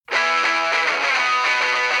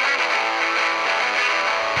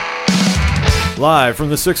Live from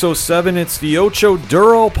the 607, it's the Ocho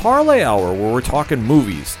Duro Parlay Hour, where we're talking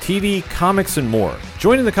movies, TV, comics, and more.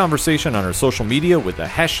 Join in the conversation on our social media with the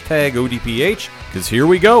hashtag ODPH, because here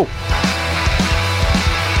we go.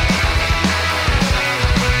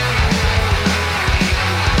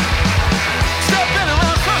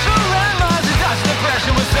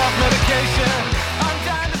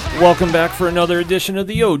 Welcome back for another edition of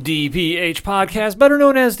the ODPH podcast, better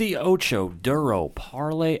known as the Ocho Duro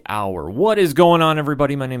Parlay Hour. What is going on,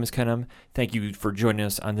 everybody? My name is Ken. Thank you for joining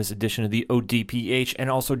us on this edition of the ODPH,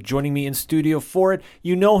 and also joining me in studio for it.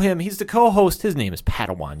 You know him. He's the co-host. His name is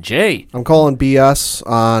Padawan J. I'm calling BS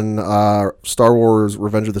on Star Wars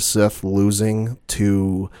Revenge of the Sith losing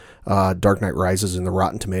to Dark Knight Rises in the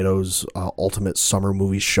Rotten Tomatoes Ultimate Summer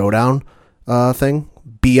Movie Showdown thing.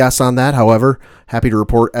 BS on that. However, happy to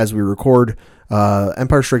report as we record,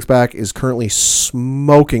 Empire Strikes Back is currently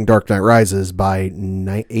smoking Dark Knight Rises by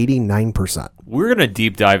 89%. We're going to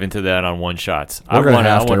deep dive into that on One Shots. I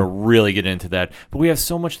want to really get into that. But we have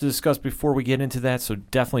so much to discuss before we get into that, so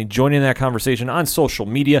definitely join in that conversation on social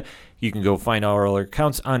media. You can go find our other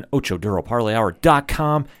accounts on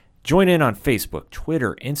OchoDuroParlayHour.com. Join in on Facebook,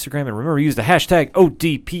 Twitter, Instagram, and remember, use the hashtag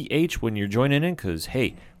ODPH when you're joining in, because,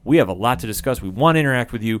 hey, we have a lot to discuss. We want to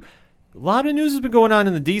interact with you. A lot of news has been going on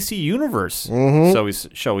in the DC universe,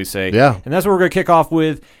 shall we say. Yeah. And that's what we're going to kick off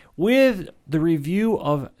with the review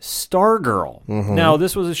of Stargirl. Now,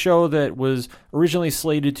 this was a show that was originally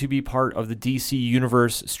slated to be part of the DC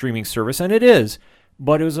Universe streaming service, and it is,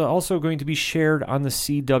 but it was also going to be shared on the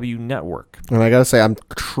CW network. And I got to say, I'm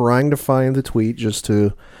trying to find the tweet just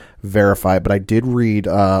to verify, but I did read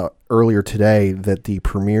earlier today that the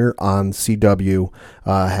premiere on CW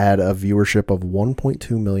had a viewership of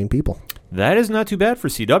 1.2 million people. That is not too bad for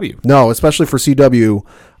CW. No, especially for CW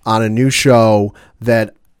on a new show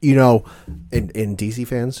that, you know, and DC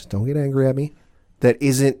fans, don't get angry at me, that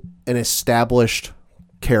isn't an established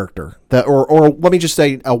character that, or let me just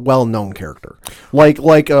say a well-known character,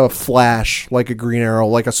 like a Flash, like a Green Arrow,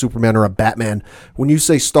 like a Superman or a Batman. When you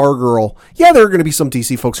say Stargirl, yeah, there are going to be some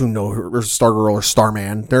DC folks who know her, or Stargirl or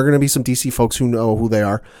Starman. There are going to be some DC folks who know who they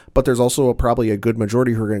are, but there's also probably a good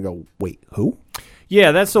majority who are going to go, wait, who?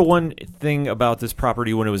 Yeah, that's the one thing about this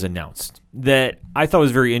property when it was announced that I thought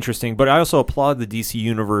was very interesting, but I also applaud the DC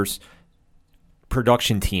Universe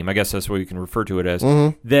production team, I guess that's what you can refer to it as,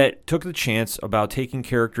 that took the chance about taking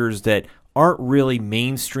characters that aren't really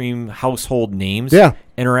mainstream household names and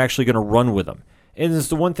are actually going to run with them. And it's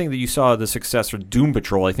the one thing that you saw the success for Doom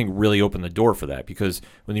Patrol, I think, really opened the door for that, because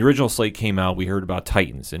when the original slate came out, we heard about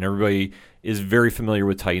Titans, and everybody is very familiar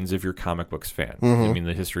with Titans if you're a comic books fan. I mean,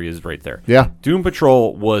 the history is right there. Yeah. Doom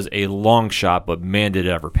Patrol was a long shot, but man, did it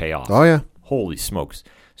ever pay off. Oh, yeah. Holy smokes.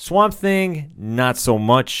 Swamp Thing, not so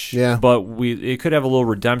much, but it could have a little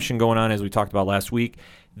redemption going on, as we talked about last week,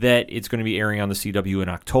 that it's going to be airing on the CW in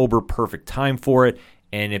October. Perfect time for it.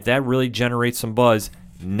 And if that really generates some buzz,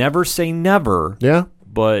 never say never,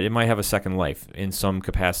 but it might have a second life in some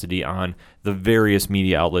capacity on the various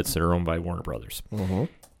media outlets that are owned by Warner Brothers.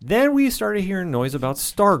 Then we started hearing noise about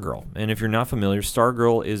Stargirl. And if you're not familiar,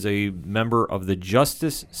 Stargirl is a member of the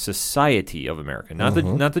Justice Society of America, not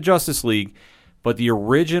the Justice League, but the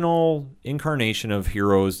original incarnation of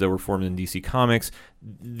heroes that were formed in DC Comics,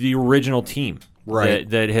 the original team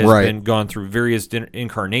that has been gone through various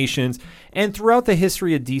incarnations, and throughout the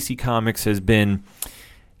history of DC Comics has been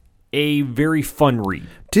a very fun read.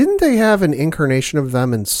 Didn't they have an incarnation of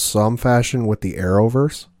them in some fashion with the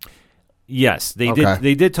Arrowverse? Yes, they did.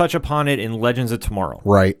 They did touch upon it in Legends of Tomorrow,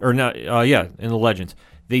 right? Or not? In the Legends,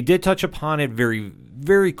 they did touch upon it very,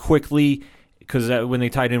 very quickly. Because when they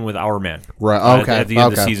tied in with Our Man at the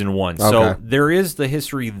end of season 1. So there is the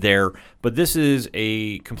history there, but this is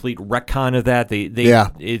a complete retcon of that.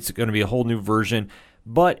 It's going to be a whole new version,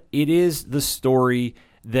 but it is the story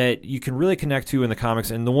that you can really connect to in the comics.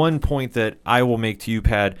 And the one point that I will make to you,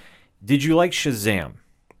 Pad, did you like Shazam?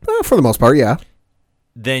 For the most part, yeah.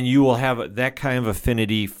 Then you will have that kind of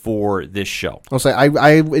affinity for this show. I'll say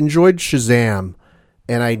I enjoyed Shazam,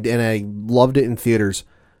 and I loved it in theaters.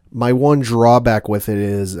 My one drawback with it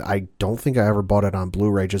is I don't think I ever bought it on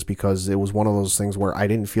Blu-ray, just because it was one of those things where I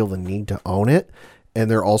didn't feel the need to own it.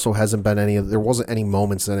 And there also there wasn't any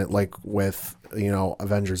moments in it like with,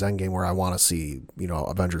 Avengers Endgame where I want to see,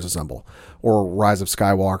 Avengers Assemble, or Rise of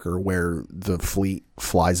Skywalker where the fleet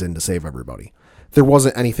flies in to save everybody. There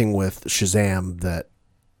wasn't anything with Shazam that,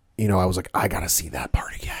 I was like, I got to see that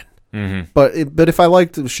part again. But if I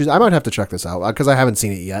liked, I might have to check this out because I haven't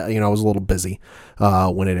seen it yet. I was a little busy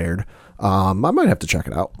when it aired. I might have to check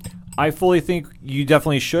it out. I fully think you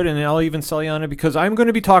definitely should, and I'll even sell you on it because I'm going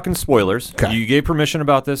to be talking spoilers. Okay. You gave permission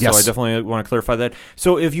about this, yes. So I definitely want to clarify that.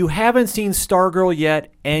 So if you haven't seen Stargirl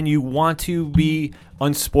yet and you want to be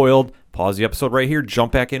unspoiled, pause the episode right here,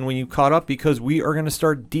 jump back in when you caught up because we are going to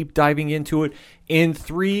start deep diving into it in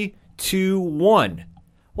 3, 2, 1.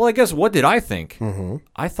 Well, I guess what did I think? Mm-hmm.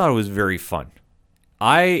 I thought it was very fun.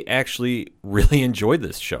 I actually really enjoyed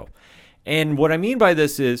this show. And what I mean by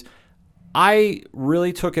this is I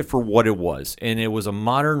really took it for what it was, and it was a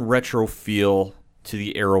modern retro feel to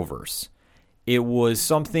the Arrowverse. It was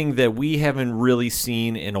something that we haven't really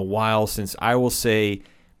seen in a while since, I will say,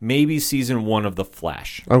 maybe season 1 of The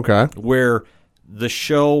Flash. Okay. Where the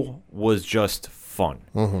show was just fun.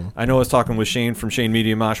 Mm-hmm. I know I was talking with Shane from Shane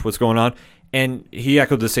Media Mosh, what's going on, and he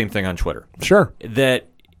echoed the same thing on Twitter. Sure. That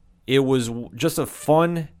it was just a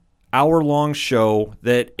fun hour-long show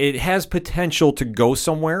that it has potential to go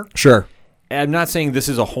somewhere. Sure. I'm not saying this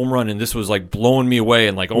is a home run and this was like blowing me away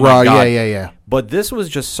and like, oh my God. Yeah. But this was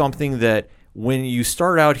just something that when you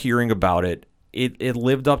start out hearing about it, it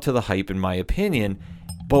lived up to the hype in my opinion.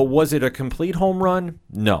 But was it a complete home run?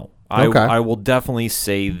 No. Okay. I will definitely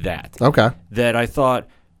say that. Okay. That I thought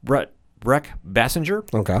Breck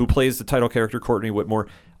Bassinger, who plays the title character Courtney Whitmore,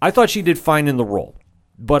 I thought she did fine in the role.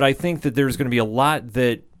 But I think that there's going to be a lot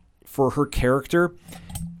that, for her character,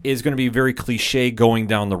 is going to be very cliche going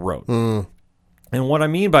down the road. Mm. And what I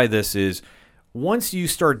mean by this is, once you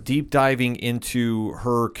start deep diving into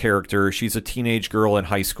her character, she's a teenage girl in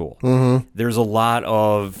high school. Mm-hmm. There's a lot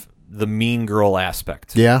of the mean girl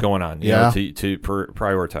aspect going on, you know, to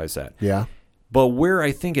prioritize that. Yeah. But where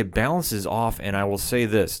I think it balances off, and I will say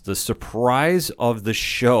this, the surprise of the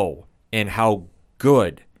show and how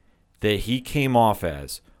good that he came off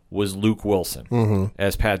as was Luke Wilson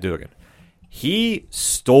as Pat Dugan. He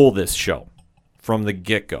stole this show from the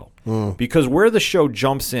get-go because where the show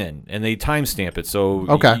jumps in, and they timestamp it, so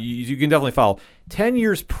you can definitely follow. 10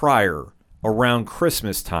 years prior, around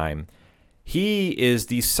Christmas time, he is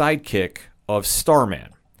the sidekick of Starman.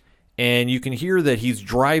 And you can hear that he's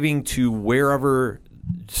driving to wherever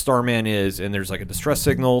Starman is, and there's like a distress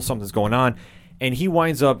signal, something's going on. And he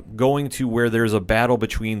winds up going to where there's a battle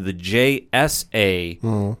between the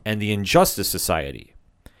JSA and the Injustice Society.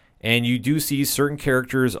 And you do see certain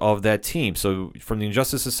characters of that team. So from the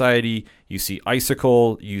Injustice Society, you see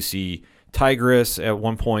Icicle, you see Tigress at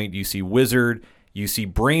one point, you see Wizard, you see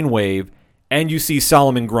Brainwave, and you see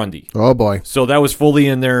Solomon Grundy. Oh, boy. So that was fully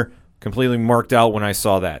in there, completely marked out when I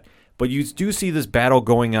saw that. But you do see this battle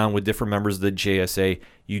going on with different members of the JSA.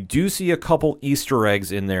 You do see a couple Easter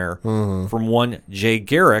eggs in there. From one, Jay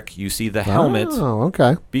Garrick, you see the helmet. Oh,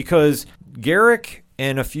 okay. Because Garrick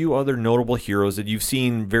and a few other notable heroes that you've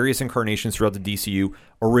seen various incarnations throughout the DCU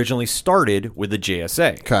originally started with the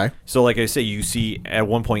JSA. Okay. So like I say, you see at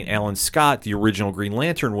one point Alan Scott, the original Green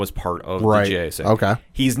Lantern, was part of the JSA. Okay.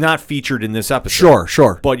 He's not featured in this episode.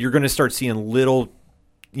 Sure. But you're going to start seeing little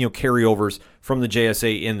carryovers from the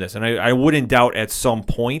JSA in this. And I wouldn't doubt at some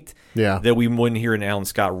point that we wouldn't hear an Alan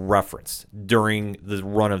Scott reference during the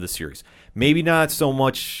run of the series. Maybe not so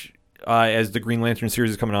much as the Green Lantern series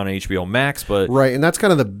is coming on HBO Max, but right, and that's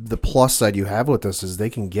kind of the plus side you have with this is they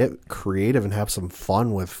can get creative and have some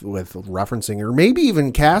fun with referencing or maybe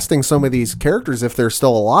even casting some of these characters if they're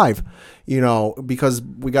still alive, because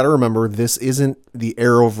we got to remember this isn't the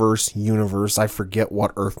Arrowverse universe. I forget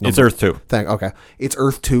what Earth number. It's Earth 2. Okay, it's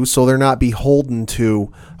Earth 2, so they're not beholden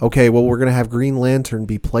to we're going to have Green Lantern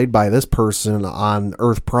be played by this person on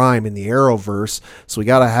Earth Prime in the Arrowverse, so we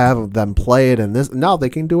got to have them play it, and this now they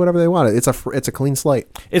can do whatever they want. It's a clean slate.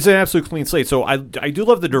 It's an absolute clean slate. So I do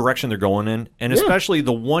love the direction they're going in, and especially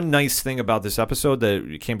the one nice thing about this episode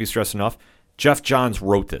that can't be stressed enough, Jeff Johns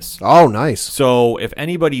wrote this. Oh, nice. So if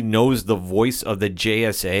anybody knows the voice of the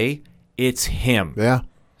JSA, it's him. Yeah.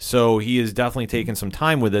 So he is definitely taking some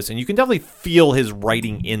time with this, and you can definitely feel his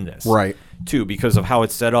writing in this. Right. Too, because of how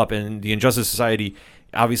it's set up, and the Injustice Society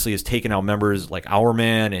obviously has taken out members like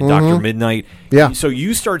Hourman and Dr. Midnight. Yeah. So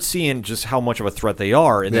you start seeing just how much of a threat they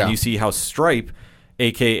are, and then you see how Stripe,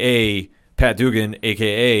 a.k.a. Pat Dugan,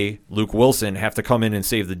 a.k.a. Luke Wilson, have to come in and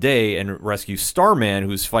save the day and rescue Starman,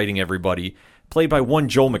 who's fighting everybody, played by one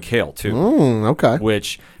Joel McHale, too. Okay.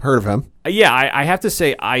 Which... Heard of him. Yeah, I have to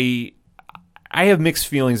say, I have mixed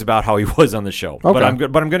feelings about how he was on the show. Okay.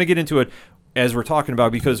 But I'm going to get into it as we're talking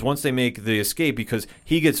about, because once they make the escape, because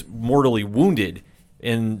he gets mortally wounded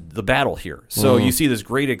in the battle here. So you see this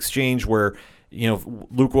great exchange where,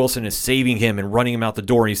 Luke Wilson is saving him and running him out the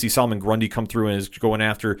door, and you see Solomon Grundy come through and is going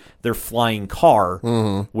after their flying car,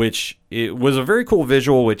 which it was a very cool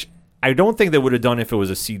visual, which I don't think they would have done if it was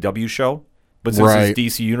a CW show, But since it's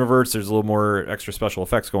DC Universe, there's a little more extra special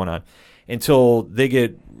effects going on until they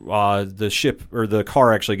get the ship or the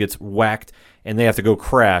car actually gets whacked and they have to go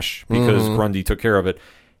crash because Grundy took care of it.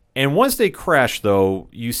 And once they crash, though,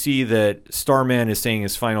 you see that Starman is saying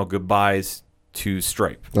his final goodbyes to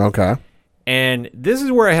Stripe. Okay. And this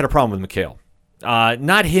is where I had a problem with McHale.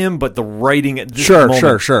 Not him, but the writing at this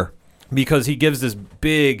moment. Sure. Because he gives this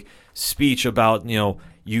big speech about,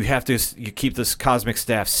 you have to keep this cosmic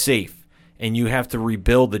staff safe. And you have to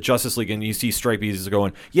rebuild the Justice League. And you see Stripey is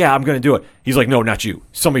going, yeah, I'm going to do it. He's like, no, not you.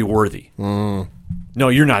 Somebody worthy. No,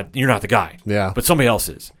 you're not the guy. Yeah. But somebody else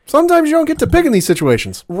is. Sometimes you don't get to pick in these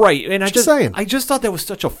situations. Right. And I saying. just thought that was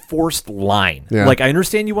such a forced line. Yeah. Like, I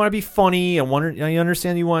understand you want to be funny. I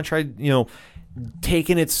understand you want to try,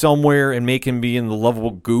 taking it somewhere and make him be in the lovable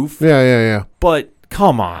goof. Yeah. But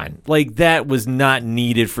come on. Like, that was not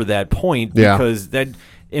needed for that point. Because that...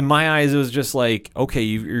 In my eyes, it was just like, okay,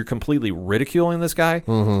 you're completely ridiculing this guy,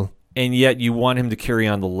 and yet you want him to carry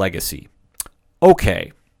on the legacy.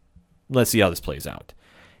 Okay, let's see how this plays out.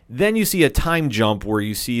 Then you see a time jump where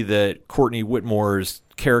you see that Courtney Whitmore's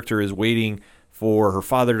character is waiting for her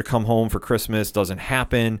father to come home for Christmas. Doesn't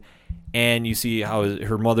happen. And you see how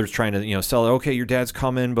her mother's trying to sell it. Okay, your dad's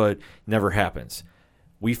coming, but never happens.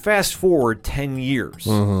 We fast forward 10 years.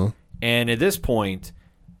 And at this point...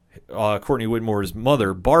 Courtney Whitmore's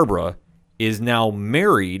mother, Barbara, is now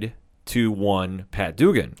married to one Pat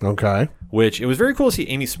Dugan. Okay. Which, it was very cool to see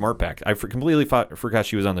Amy Smart back. I completely forgot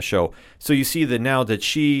she was on the show. So you see that now that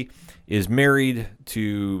she is married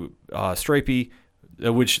to Stripey,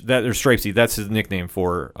 or Stripesy, that's his nickname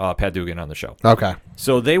for Pat Dugan on the show. Okay.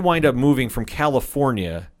 So they wind up moving from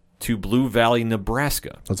California to Blue Valley,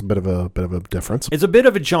 Nebraska. That's a bit of a difference. It's a bit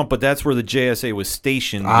of a jump, but that's where the JSA was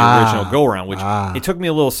stationed, the original go-around, which it took me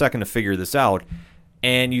a little second to figure this out.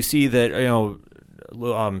 And you see that,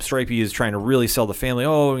 Stripey is trying to really sell the family.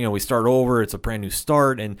 We start over. It's a brand new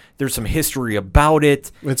start, and there's some history about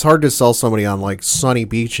it. It's hard to sell somebody on like sunny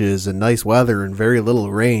beaches and nice weather and very little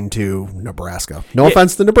rain to Nebraska. No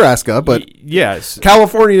offense to Nebraska, but yes,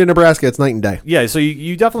 California to Nebraska, it's night and day. Yeah, so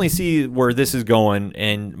you definitely see where this is going,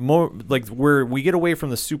 and more like where we get away from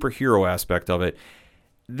the superhero aspect of it.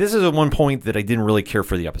 This is at one point that I didn't really care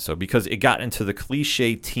for the episode because it got into the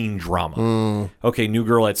cliche teen drama. Okay, new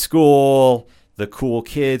girl at school. The cool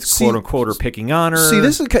kids, quote unquote, are picking on her. See,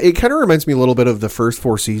 it kind of reminds me a little bit of the first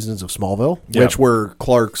 4 seasons of Smallville, which were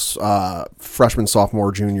Clark's freshman,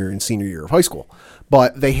 sophomore, junior, and senior year of high school.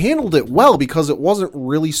 But they handled it well because it wasn't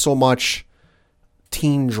really so much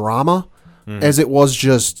teen drama as it was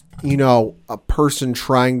just, a person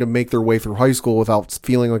trying to make their way through high school without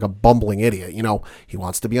feeling like a bumbling idiot. He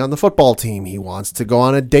wants to be on the football team. He wants to go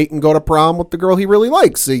on a date and go to prom with the girl he really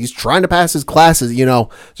likes. He's trying to pass his classes,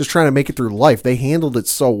 just trying to make it through life. They handled it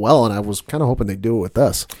so well, and I was kind of hoping they'd do it with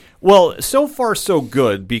this. Well, so far so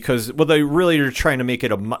good because they really are trying to make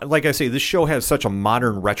it like I say, this show has such a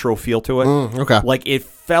modern retro feel to it. Okay. Like it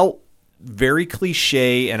felt very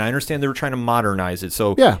cliche, and I understand they were trying to modernize it.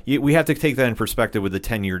 So we have to take that in perspective with the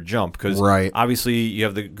 10-year jump because obviously you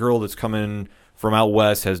have the girl that's coming from out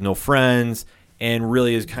west, has no friends, and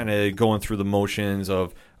really is kind of going through the motions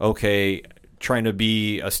of, okay, trying to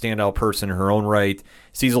be a standout person in her own right,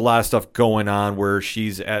 sees a lot of stuff going on where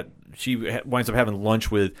she winds up having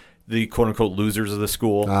lunch with the quote-unquote losers of the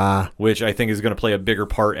school, which I think is going to play a bigger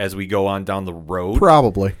part as we go on down the road.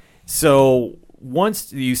 Probably. So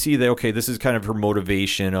once you see that, okay, this is kind of her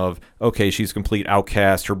motivation of, okay, she's a complete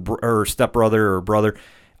outcast. Her stepbrother or brother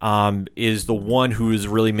is the one who is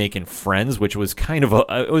really making friends, which was kind of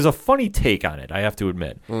it was a funny take on it, I have to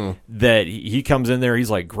admit. That he comes in there, he's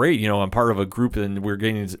like, great, I'm part of a group and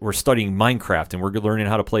we're studying Minecraft and we're learning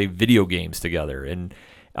how to play video games together. And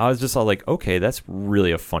I was just all like, okay, that's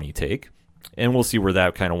really a funny take. And we'll see where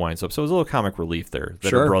that kind of winds up. So it was a little comic relief there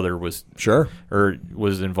that her brother was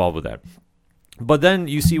was involved with that. But then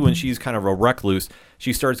you see when she's kind of a recluse,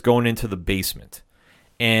 she starts going into the basement.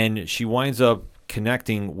 And she winds up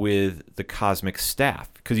connecting with the cosmic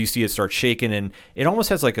staff because you see it start shaking, and it almost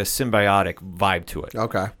has like a symbiotic vibe to it.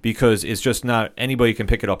 Okay. Because it's just not anybody can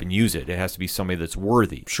pick it up and use it. It has to be somebody that's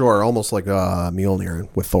worthy. Sure, almost like Mjolnir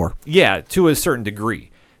with Thor. Yeah, to a certain degree.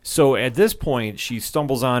 So at this point, she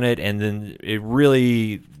stumbles on it, and then it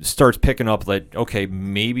really starts picking up that, okay,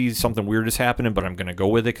 maybe something weird is happening, but I'm going to go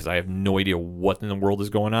with it because I have no idea what in the world is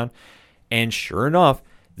going on. And sure enough,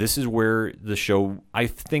 this is where the show, I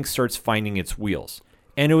think, starts finding its wheels.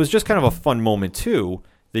 And it was just kind of a fun moment, too,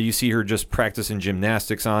 that you see her just practicing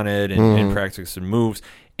gymnastics on it and practicing moves.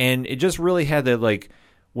 And it just really had that, like,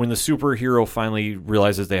 when the superhero finally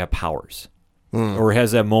realizes they have powers. or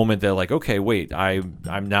has that moment that like, okay, wait,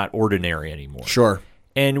 I'm not ordinary anymore. Sure.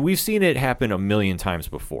 And we've seen it happen a million times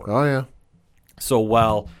before. Oh, yeah. So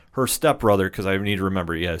while her stepbrother, because I need to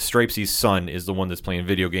remember, Stripesie's son is the one that's playing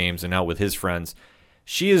video games and out with his friends.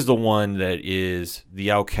 She is the one that is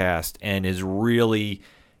the outcast and is really,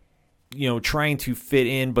 trying to fit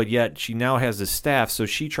in, but yet she now has the staff, so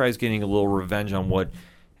she tries getting a little revenge on what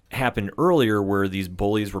happened earlier where these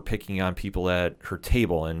bullies were picking on people at her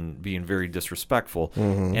table and being very disrespectful.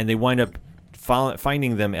 Mm-hmm. And they wind up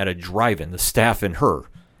finding them at a drive-in, the staff and her.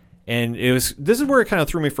 And this is where it kind of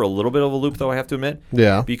threw me for a little bit of a loop, though, I have to admit.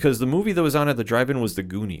 Yeah. Because the movie that was on at the drive-in was The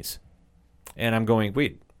Goonies. And I'm going,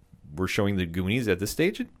 wait, we're showing The Goonies at this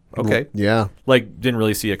stage? Okay. Yeah. Didn't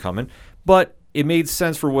really see it coming. But it made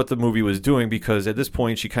sense for what the movie was doing because at this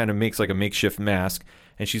point she kind of makes like a makeshift mask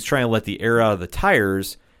and she's trying to let the air out of the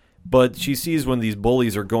tires. But she sees when these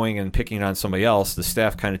bullies are going and picking on somebody else, the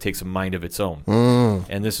staff kind of takes a mind of its own.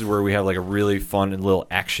 And this is where we have like a really fun and little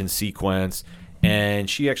action sequence. And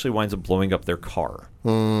she actually winds up blowing up their car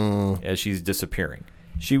as she's disappearing.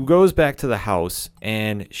 She goes back to the house,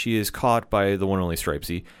 and she is caught by the one and only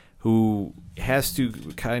Stripesy, who has to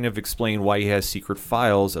kind of explain why he has secret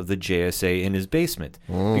files of the JSA in his basement.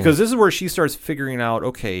 Because this is where she starts figuring out,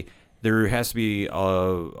 okay, there has to be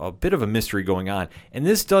a bit of a mystery going on. And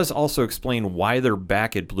this does also explain why they're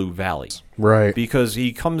back at Blue Valley. Right. Because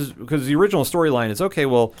the original storyline is, okay,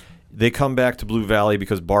 well, they come back to Blue Valley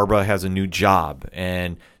because Barbara has a new job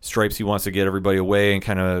and Stripesy wants to get everybody away and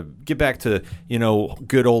kind of get back to,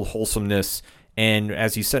 good old wholesomeness. And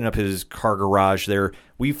as he's setting up his car garage there,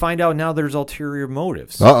 we find out now there's ulterior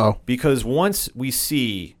motives. Uh-oh. Because once we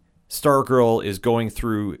see Stargirl is going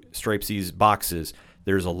through Stripesy's boxes,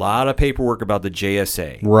 there's a lot of paperwork about the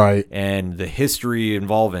JSA. Right. And the history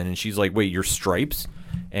involving. And she's like, wait, you're Stripes?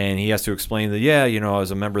 And he has to explain that, I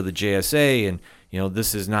was a member of the JSA and,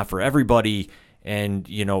 this is not for everybody, and,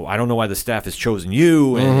 I don't know why the staff has chosen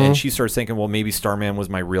you, and she starts thinking, well, maybe Starman was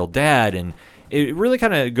my real dad, and it really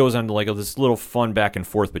kind of goes on to, like, this little fun back and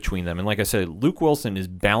forth between them, and like I said, Luke Wilson is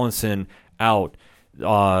balancing out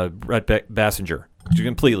Brett Bassinger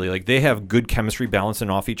completely. Like, they have good chemistry balancing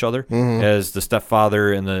off each other as the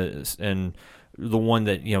stepfather and the one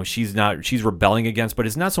that, she's rebelling against, but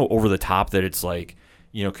it's not so over the top that it's like,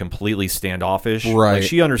 completely standoffish. Right. Like,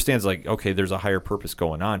 she understands, like, okay, there's a higher purpose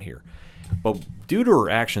going on here. But due to her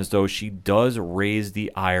actions, though, she does raise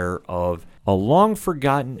the ire of a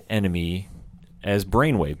long-forgotten enemy as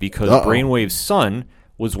Brainwave, because Brainwave's son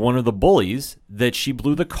was one of the bullies that she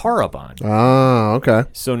blew the car up on. Oh, okay.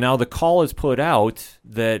 So now the call is put out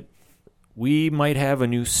that we might have a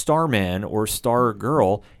new Starman or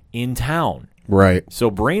Stargirl in town. Right. So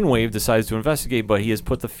Brainwave decides to investigate, but he has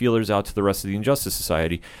put the feelers out to the rest of the Injustice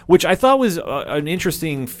Society, which I thought was an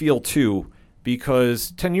interesting feel, too,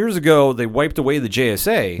 because 10 years ago, they wiped away the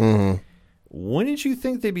JSA. Wouldn't you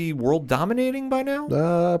think they'd be world dominating by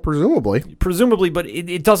now? Presumably. Presumably, but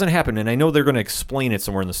it doesn't happen, and I know they're going to explain it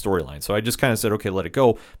somewhere in the storyline, so I just kind of said, okay, let it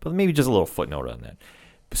go, but maybe just a little footnote on that.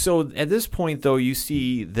 So at this point, though, you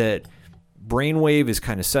see that Brainwave is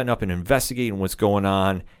kind of setting up and investigating what's going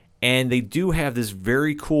on, and they do have this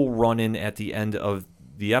very cool run-in at the end of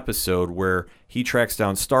the episode where he tracks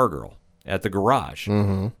down Stargirl at the garage.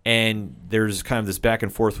 And there's kind of this back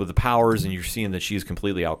and forth with the powers, and you're seeing that she's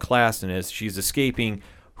completely outclassed, and as she's escaping,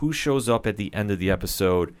 who shows up at the end of the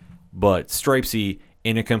episode but Stripesy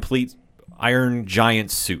in a complete Iron Giant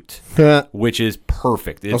suit, which is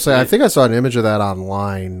perfect. I think I saw an image of that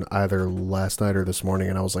online either last night or this morning,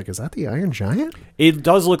 and I was like, is that the Iron Giant? It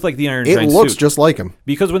does look like the Iron Giant suit. It looks just like him.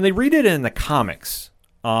 Because when they read it in the comics,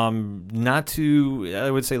 not to, I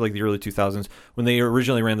would say like the early 2000s, when they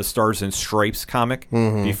originally ran the Stars and Stripes comic,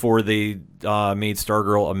 before they made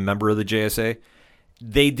Stargirl a member of the JSA,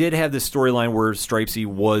 they did have this storyline where Stripesy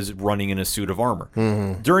was running in a suit of armor.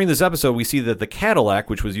 During this episode, we see that the Cadillac,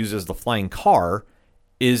 which was used as the flying car,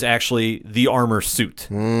 is actually the armor suit.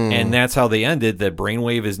 And that's how they ended, that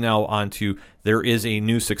Brainwave is now onto, there is a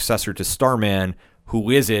new successor to Starman. Who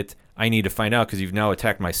is it? I need to find out because you've now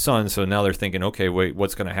attacked my son. So now they're thinking, okay, wait,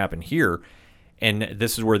 what's going to happen here? And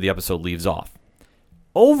this is where the episode leaves off.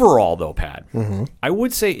 Overall, though, Pat, I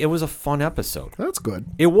would say it was a fun episode. That's good.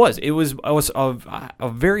 It was. It was a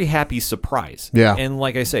very happy surprise. Yeah. And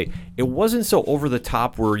like I say, it wasn't so over the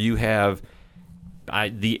top where you have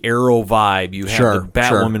the Arrow vibe, you have the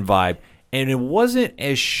Batwoman vibe, and it wasn't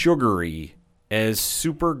as sugary as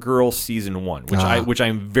Supergirl season 1, which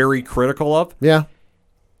I'm very critical of. Yeah.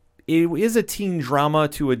 it is a teen drama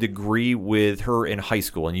to a degree with her in high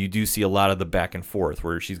school, and you do see a lot of the back and forth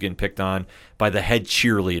where she's getting picked on by the head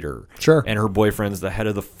cheerleader. Sure. And her boyfriend's the head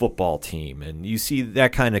of the football team. And you see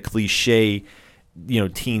that kind of cliche,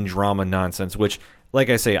 teen drama nonsense, which, like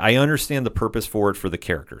I say, I understand the purpose for it for the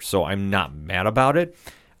character, so I'm not mad about it.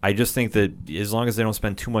 I just think that as long as they don't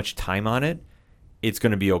spend too much time on it, it's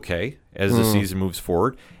going to be okay as the season moves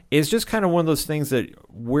forward. It's just kind of one of those things that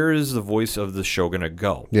where is the voice of the show going to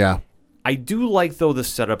go? Yeah. I do like, though, the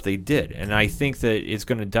setup they did, and I think that it's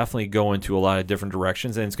going to definitely go into a lot of different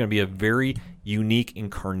directions, and it's going to be a very unique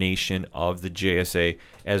incarnation of the JSA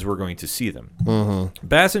as we're going to see them. Mm-hmm.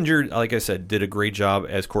 Basinger, like I said, did a great job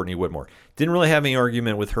as Courtney Whitmore. Didn't really have any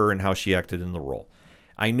argument with her and how she acted in the role.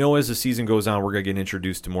 I know as the season goes on, we're going to get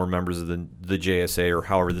introduced to more members of the JSA or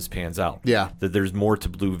however this pans out. Yeah. That there's more to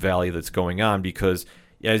Blue Valley that's going on because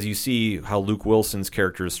as you see how Luke Wilson's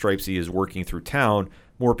character, Stripesy, is working through town,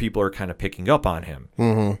 more people are kind of picking up on him.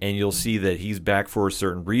 Mm-hmm. And you'll see that he's back for a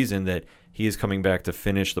certain reason, that he is coming back to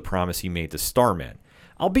finish the promise he made to Starman.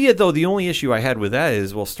 Albeit, though, the only issue I had with that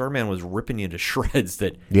is, well, Starman was ripping you to shreds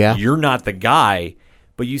that you're not the guy,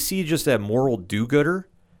 but you see just that moral do-gooder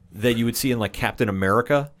that you would see in, like, Captain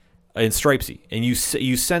America and Stripesy. And you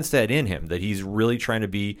sense that in him, that he's really trying to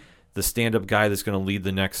be the stand-up guy that's going to lead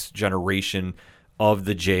the next generation of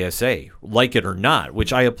the JSA, like it or not,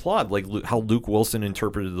 which I applaud, like how Luke Wilson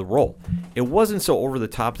interpreted the role. It wasn't so over the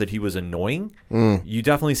top that he was annoying. You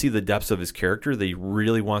definitely see the depths of his character, that he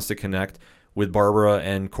really wants to connect with Barbara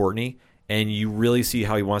and Courtney, and you really see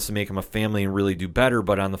how he wants to make them a family and really do better.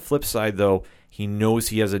 But on the flip side, though, he knows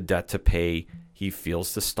he has a debt to pay, he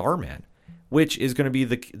feels, to Starman, which is going to be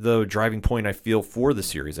the driving point, I feel, for the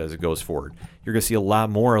series as it goes forward. You're going to see a lot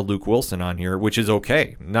more of Luke Wilson on here, which is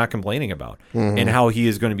okay, not complaining about, and how he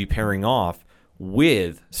is going to be pairing off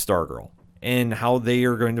with Stargirl and how they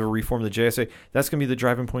are going to reform the JSA. That's going to be the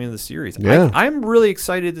driving point of the series. Yeah. I'm really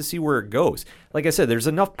excited to see where it goes. Like I said, there's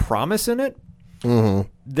enough promise in it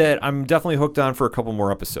that I'm definitely hooked on for a couple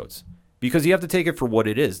more episodes, because you have to take it for what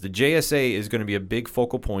it is. The JSA is going to be a big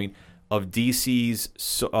focal point of DC's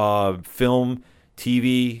film,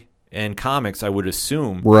 TV, and comics, I would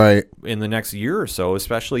assume, right, in the next year or so,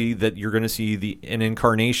 especially that you're going to see an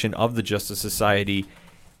incarnation of the Justice Society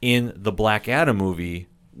in the Black Adam movie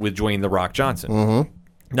with Dwayne "The Rock" Johnson.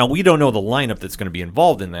 Mm-hmm. Now, we don't know the lineup that's going to be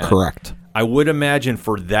involved in that. Correct. I would imagine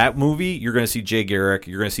for that movie, you're going to see Jay Garrick,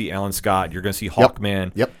 you're going to see Alan Scott, you're going to see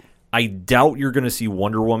Hawkman. Yep. I doubt you're going to see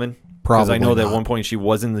Wonder Woman. Probably because I know that not. at one point she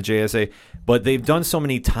was in the JSA, but they've done so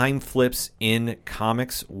many time flips in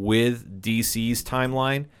comics with DC's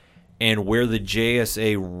timeline and where the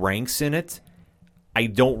JSA ranks in it. I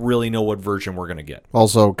don't really know what version we're going to get.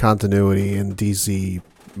 Also, continuity in DC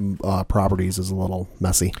properties is a little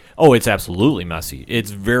messy. Oh, it's absolutely messy. It's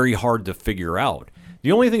very hard to figure out.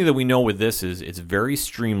 The only thing that we know with this is it's very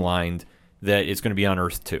streamlined, that it's going to be on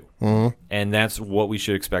Earth 2. Mm-hmm. And that's what we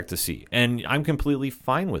should expect to see. And I'm completely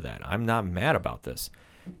fine with that. I'm not mad about this.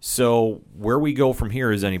 So where we go from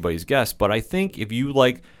here is anybody's guess. But I think if you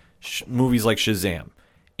like movies like Shazam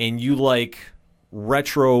and you like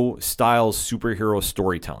retro-style superhero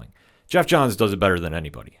storytelling, Jeff Johns does it better than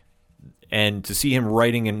anybody. And to see him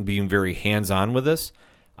writing and being very hands-on with this,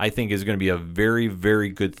 I think is going to be a very, very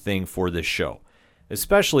good thing for this show.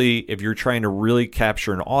 Especially if you're trying to really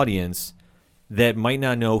capture an audience that might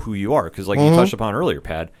not know who you are. Because like you touched upon earlier,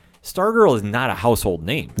 Pat, Stargirl is not a household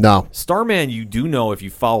name. No. Starman, you do know if you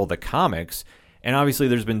follow the comics. And obviously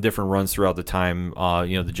there's been different runs throughout the time.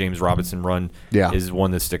 The James Robinson run is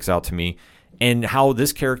one that sticks out to me. And how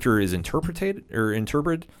this character is interpreted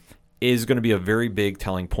is going to be a very big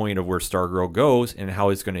telling point of where Stargirl goes and how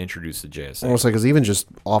it's going to introduce the JSA. Almost like, because even just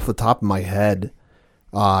off the top of my head,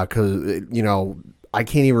 because, I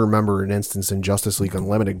can't even remember an instance in Justice League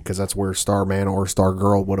Unlimited, because that's where Starman or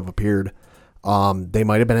Stargirl would have appeared. They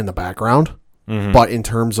might have been in the background, but in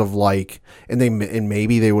terms of and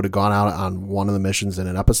maybe they would have gone out on one of the missions in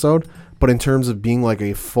an episode, but in terms of being like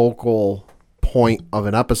a focal point of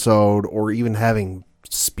an episode or even having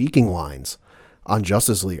speaking lines on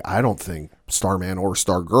Justice League, I don't think Starman or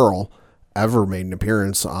Stargirl ever made an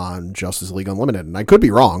appearance on Justice League Unlimited. And I could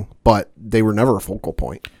be wrong, but they were never a focal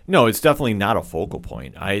point. No, it's definitely not a focal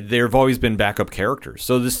point. There have always been backup characters.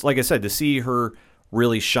 So this, like I said, to see her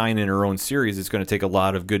really shine in her own series, it's going to take a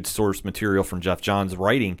lot of good source material from Jeff Johns'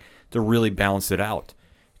 writing to really balance it out.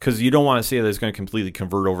 Because you don't want to say that it's going to completely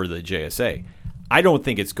convert over to the JSA. I don't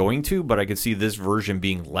think it's going to, but I could see this version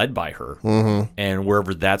being led by her. Mm-hmm. And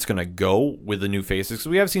wherever that's going to go with the new faces. Because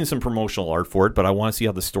we have seen some promotional art for it, but I want to see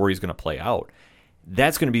how the story is going to play out.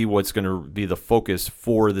 that's going to be what's going to be the focus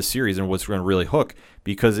for the series and what's going to really hook.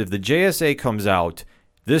 Because if the JSA comes out,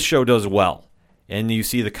 this show does well. And you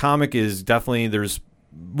see the comic is definitely, there's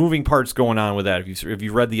moving parts going on with that. If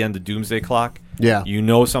you read the end of Doomsday Clock, you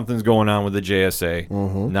know something's going on with the JSA.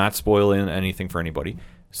 Not spoiling anything for anybody.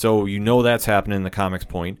 So you know that's happening in the comics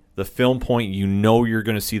point. The film point, you know you're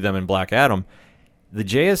going to see them in Black Adam. The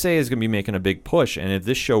JSA is going to be making a big push. And if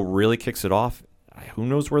this show really kicks it off, who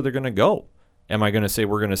knows where they're going to go? Am I going to say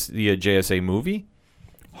we're going to see a JSA movie?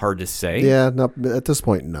 Hard to say. Yeah, no, at this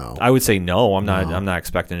point, no. I would say no. I'm not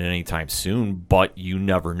expecting it anytime soon, but you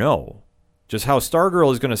never know. Just how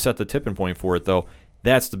Stargirl is going to set the tipping point for it, though,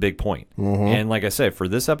 that's the big point. And like I said, for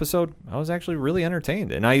this episode, I was actually really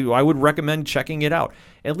entertained, and I would recommend checking it out,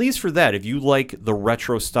 at least for that, if you like the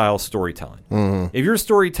retro-style storytelling. If your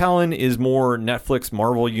storytelling is more Netflix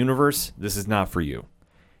Marvel Universe, this is not for you.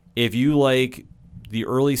 If you like the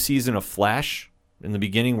early season of Flash, in the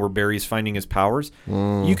beginning where Barry's finding his powers,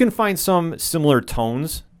 you can find some similar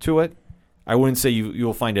tones to it. I wouldn't say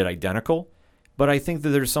you'll find it identical, but I think that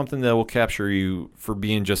there's something that will capture you for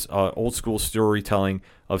being just old school storytelling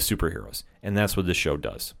of superheroes, and that's what this show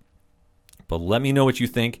does. But let me know what you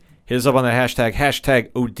think. Hit us up on the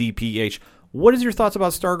hashtag ODPH. What is your thoughts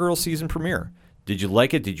about Stargirl season premiere? Did you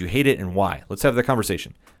like it? Did you hate it? And why? Let's have the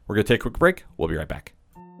conversation. We're going to take a quick break. We'll be right back.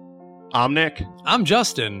 I'm Nick. I'm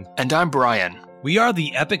Justin. And I'm Brian. We are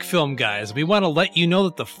the Epic Film Guys. We want to let you know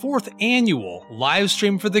that the 4th annual live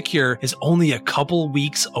stream for The Cure is only a couple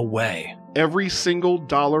weeks away. Every single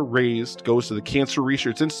dollar raised goes to the Cancer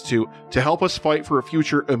Research Institute to help us fight for a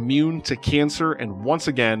future immune to cancer. And once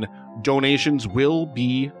again, donations will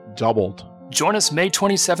be doubled. Join us May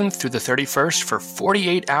 27th through the 31st for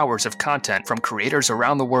 48 hours of content from creators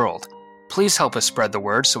around the world. Please help us spread the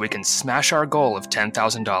word so we can smash our goal of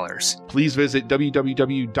 $10,000. Please visit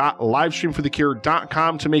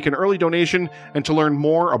www.livestreamforthecure.com to make an early donation and to learn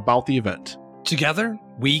more about the event. Together,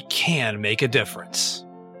 we can make a difference.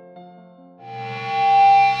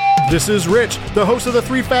 This is Rich, the host of the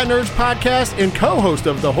Three Fat Nerds podcast and co-host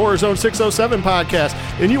of the Horror Zone 607 podcast,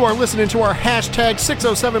 and you are listening to our hashtag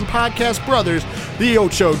 607 podcast brothers, the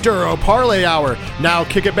Ocho Duro Parlay Hour. Now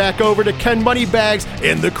kick it back over to Ken Moneybags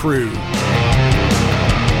and the crew.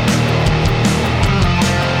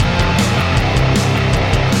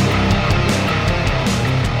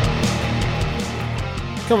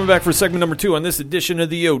 Coming back for segment number 2 on this edition of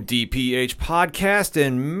the ODPH podcast,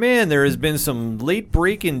 and man, there has been some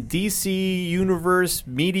late-breaking DC Universe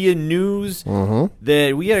media news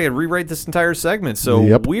that we got to rewrite this entire segment.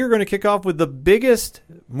 So we are going to kick off with the biggest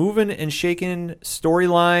moving and shaking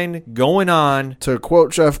storyline going on. To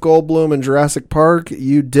quote Jeff Goldblum in Jurassic Park,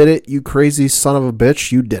 you did it, you crazy son of a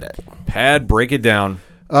bitch, you did it. Pad, break it down.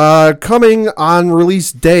 Coming on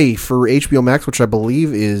release day for HBO Max, which I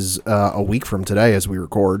believe is a week from today as we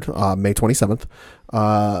record, May 27th,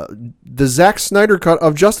 the Zack Snyder cut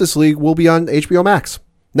of Justice League will be on HBO Max.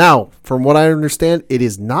 Now, from what I understand, it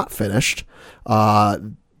is not finished.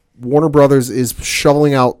 Warner Brothers is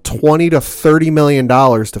shoveling out $20 to $30 million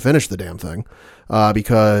to finish the damn thing,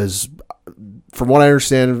 because from what I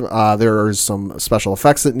understand, there is some special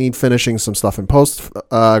effects that need finishing, some stuff in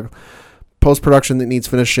post-production that needs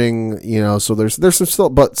finishing, so there's some still,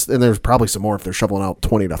 and there's probably some more if they're shoveling out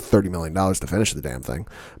 $20 to $30 million to finish the damn thing.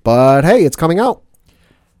 But hey, it's coming out.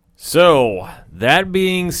 So, that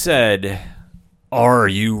being said, are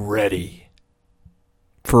you ready?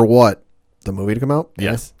 For what? The movie to come out?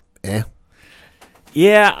 Yes.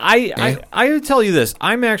 Yeah, I would tell you this.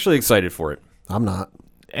 I'm actually excited for it. I'm not.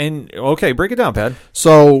 And, okay, break it down, Pat.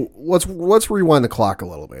 So, let's rewind the clock a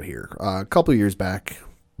little bit here. A couple of years back,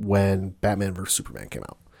 when Batman vs. Superman came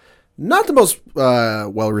out. Not the most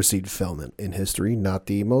well-received film in history, not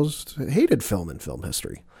the most hated film in film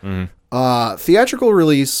history. Theatrical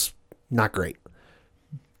release, not great.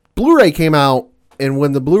 Blu-ray came out, and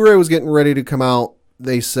when the Blu-ray was getting ready to come out,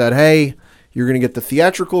 they said, hey, you're going to get the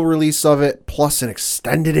theatrical release of it, plus an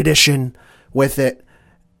extended edition with it,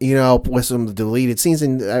 with some deleted scenes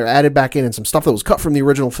and added back in, and some stuff that was cut from the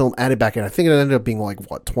original film added back in. I think it ended up being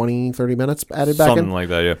 20, 30 minutes added back in? Something like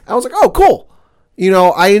that, yeah. I was like, oh, cool.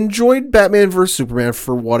 I enjoyed Batman vs. Superman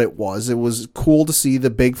for what it was. It was cool to see the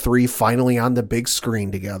big three finally on the big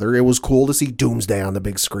screen together. It was cool to see Doomsday on the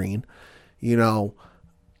big screen.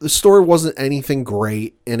 The story wasn't anything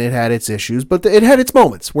great, and it had its issues, but it had its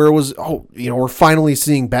moments where it was, we're finally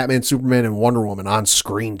seeing Batman, Superman, and Wonder Woman on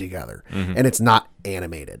screen together, and it's not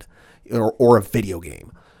animated or a video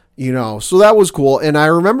game, so that was cool. And I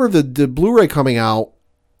remember the Blu-ray coming out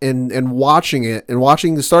and watching it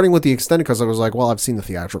and starting with the extended cuts. I was like, well, I've seen the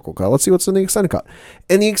theatrical cut. Let's see what's in the extended cut.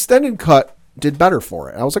 And the extended cut did better for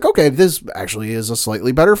it. I was like, okay, this actually is a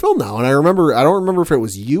slightly better film now. And I don't remember if it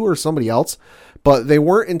was you or somebody else, but they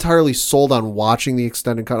weren't entirely sold on watching the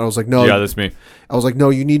extended cut. I was like, no. Yeah, that's me. I was like, no,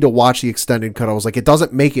 you need to watch the extended cut. I was like, it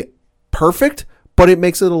doesn't make it perfect, but it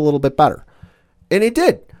makes it a little bit better. And it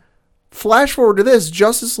did. Flash forward to this,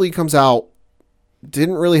 Justice League comes out,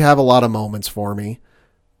 didn't really have a lot of moments for me.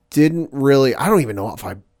 I don't even know if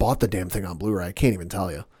I bought the damn thing on Blu-ray. I can't even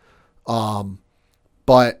tell you.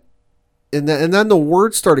 But and then the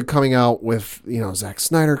word started coming out with, Zack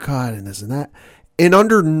Snyder cut and this and that. And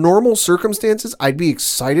under normal circumstances, I'd be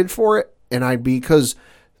excited for it, and because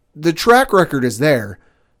the track record is there.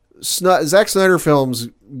 Zack Snyder films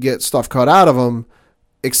get stuff cut out of them.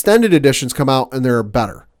 Extended editions come out and they're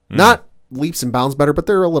better. Not leaps and bounds better, but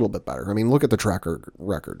they're a little bit better. I mean, look at the track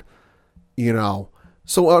record.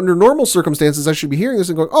 So under normal circumstances, I should be hearing this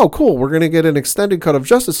and going, oh, cool, we're going to get an extended cut of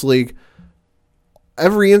Justice League.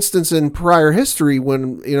 Every instance in prior history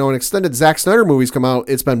when, an extended Zack Snyder movie's come out,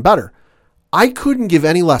 it's been better. I couldn't give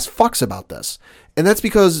any less fucks about this. And that's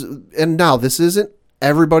because, and now this isn't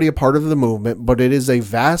everybody a part of the movement, but it is a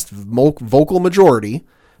vast vocal majority,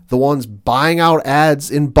 the ones buying out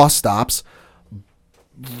ads in bus stops,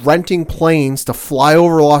 renting planes to fly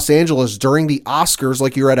over Los Angeles during the Oscars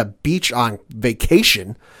like you're at a beach on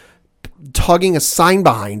vacation, tugging a sign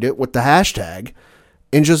behind it with the hashtag,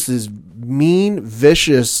 and just as mean,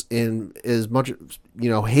 vicious, and as much,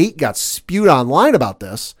 hate got spewed online about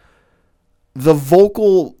this. The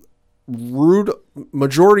vocal, rude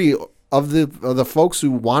majority of the folks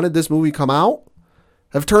who wanted this movie come out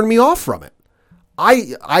have turned me off from it.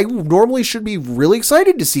 I normally should be really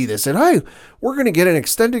excited to see this, and we're going to get an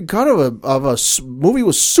extended cut of a movie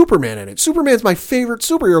with Superman in it. Superman's my favorite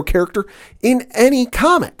superhero character in any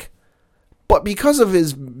comic. But because of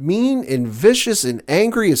his mean and vicious and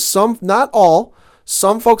angry as not all,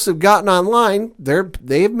 some folks have gotten online,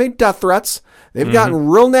 they have made death threats. They've gotten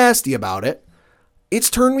real nasty about it.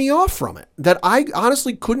 It's turned me off from it. That I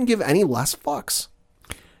honestly couldn't give any less fucks.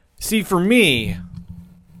 See, for me,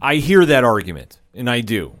 I hear that argument, and I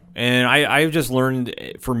do. And I've just learned,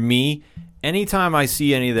 for me, anytime I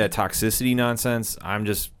see any of that toxicity nonsense, I'm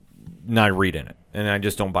just not reading it, and I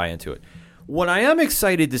just don't buy into it. What I am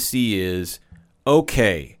excited to see is,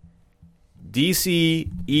 okay,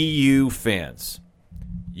 DC EU fans,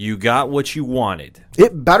 you got what you wanted.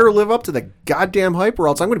 It better live up to the goddamn hype, or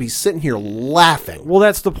else I'm going to be sitting here laughing. Well,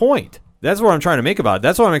 that's the point. That's what I'm trying to make about it.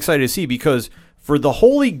 That's what I'm excited to see, because for the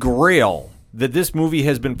holy grail that this movie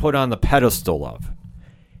has been put on the pedestal of,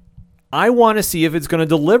 I want to see if it's going to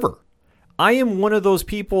deliver. I am one of those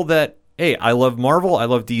people that, hey, I love Marvel, I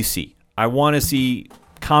love DC. I want to see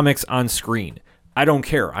comics on screen. I don't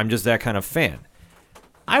care. I'm just that kind of fan.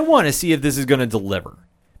 I want to see if this is going to deliver,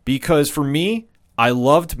 because for me, I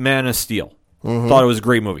loved Man of Steel. Thought it was a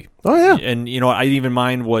great movie. Oh, yeah. And, I didn't even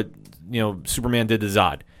mind what, Superman did to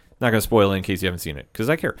Zod. Not going to spoil it in case you haven't seen it, because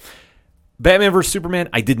I care. Batman vs. Superman,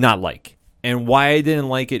 I did not like. And why I didn't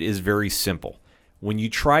like it is very simple. When you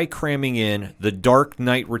try cramming in the Dark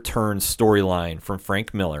Knight Returns storyline from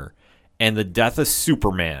Frank Miller and the death of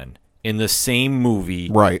Superman in the same movie,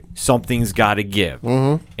 right, something's got to give.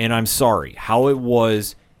 And I'm sorry. How it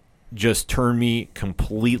was just turned me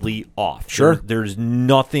completely off. Sure. There's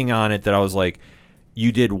nothing on it that I was like,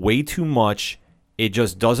 you did way too much. It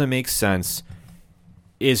just doesn't make sense.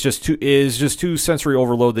 It's just too sensory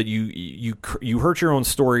overload that you hurt your own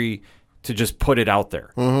story to just put it out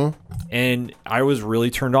there. And I was really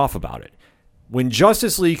turned off about it. When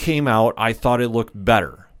Justice League came out, I thought it looked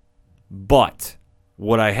better. But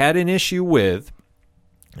what I had an issue with,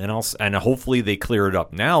 and hopefully they clear it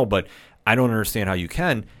up now, but I don't understand how you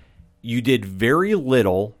can. You did very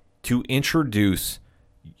little to introduce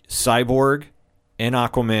Cyborg and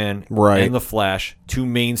Aquaman and The Flash to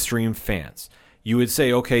mainstream fans. You would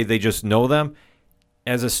say, okay, they just know them.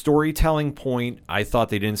 As a storytelling point, I thought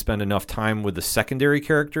they didn't spend enough time with the secondary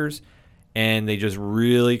characters, and they just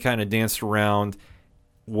really kind of danced around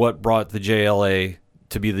what brought the JLA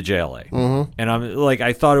to be the JLA. And I'm like,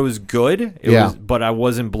 I thought it was good, but I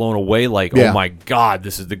wasn't blown away like, oh my God,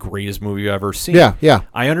 this is the greatest movie I've ever seen. Yeah.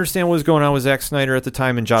 I understand what was going on with Zack Snyder at the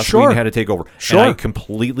time, and Joss Whedon had to take over. And I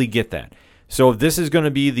completely get that. So if this is going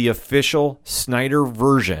to be the official Snyder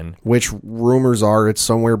version, which rumors are it's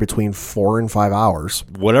somewhere between 4 and 5 hours,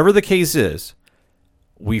 whatever the case is,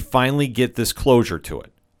 we finally get this closure to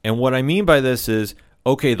it. And what I mean by this is,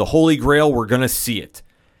 okay, the Holy Grail, we're going to see it.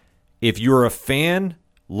 If you're a fan,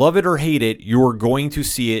 love it or hate it, you're going to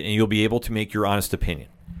see it and you'll be able to make your honest opinion.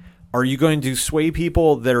 Are you going to sway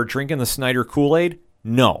people that are drinking the Snyder Kool-Aid?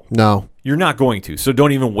 No. No. You're not going to. So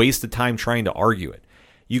don't even waste the time trying to argue it.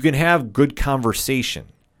 You can have good conversation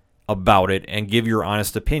about it and give your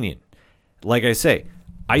honest opinion. Like I say,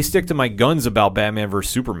 I stick to my guns about Batman vs.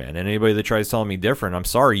 Superman, and anybody that tries telling me different, I'm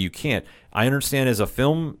sorry, you can't. I understand as a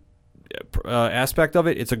film aspect of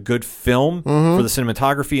it, it's a good film for the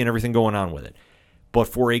cinematography and everything going on with it. But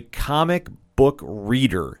for a comic book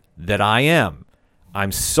reader that I am,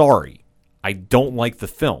 I'm sorry, I don't like the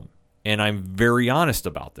film. And I'm very honest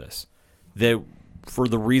about this, that for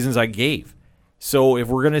the reasons I gave. So if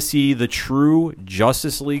we're going to see the true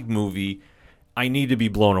Justice League movie, I need to be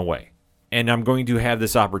blown away. And I'm going to have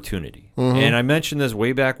this opportunity. And I mentioned this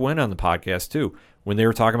way back when on the podcast, too, when they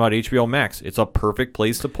were talking about HBO Max. It's a perfect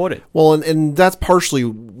place to put it. Well, and that's partially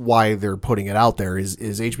why they're putting it out there is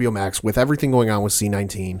HBO Max. With everything going on with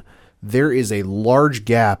C-19, there is a large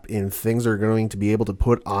gap in things they're going to be able to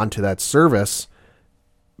put onto that service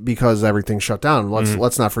because everything's shut down.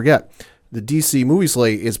 Let's not forget. The DC movie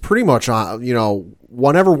slate is pretty much on,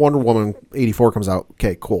 whenever Wonder Woman 84 comes out,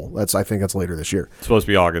 okay, cool. I think that's later this year. It's supposed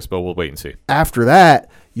to be August, but we'll wait and see. After that,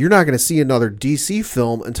 you're not going to see another DC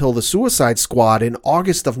film until the Suicide Squad in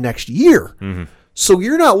August of next year. So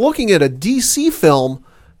you're not looking at a DC film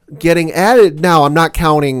getting added. Now, I'm not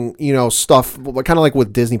counting, stuff kind of like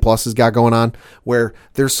what Disney Plus has got going on, where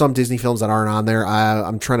there's some Disney films that aren't on there.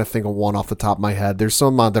 I'm trying to think of one off the top of my head. There's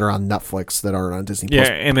some that are on Netflix that aren't on Disney Plus.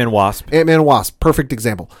 Yeah, Ant-Man Wasp. Ant-Man Wasp, perfect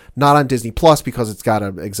example. Not on Disney Plus because it's got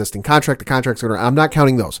an existing contract. The contract's going to, I'm not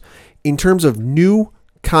counting those. In terms of new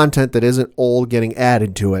content that isn't old getting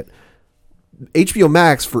added to it, HBO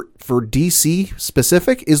Max for DC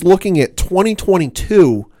specific is looking at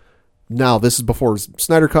 2022. Now, this is before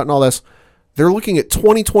Snyder Cut and all this. They're looking at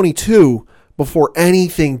 2022 before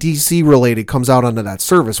anything DC related comes out onto that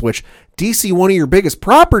service, which DC, one of your biggest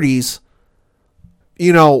properties,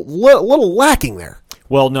 little lacking there.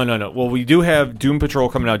 Well, no. Well, we do have Doom Patrol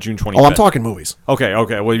coming out June 25th. Oh, I'm talking movies. Okay.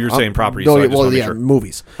 Well, you're saying properties. No, So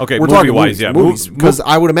movies. Okay, we're talking movie-wise, movies. Because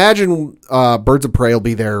I would imagine Birds of Prey will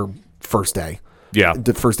be there first day. Yeah.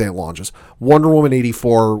 The first day it launches. Wonder Woman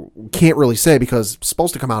 84, can't really say because it's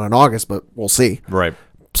supposed to come out in August, but we'll see. Right.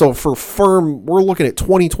 So for firm, we're looking at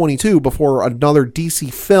 2022 before another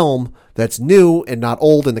DC film that's new and not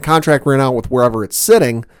old and the contract ran out with wherever it's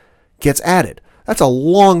sitting gets added. That's a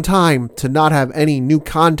long time to not have any new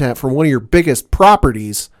content from one of your biggest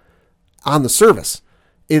properties on the service.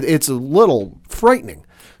 It's a little frightening.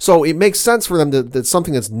 So it makes sense for them that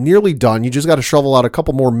something that's nearly done, you just got to shovel out a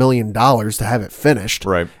couple more $1 million to have it finished.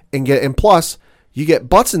 Right. And plus you get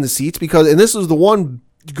butts in the seats and this is the one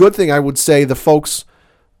good thing I would say the folks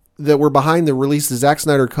that were behind the release the Zack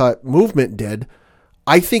Snyder Cut movement did.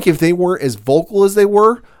 I think if they weren't as vocal as they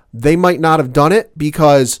were, they might not have done it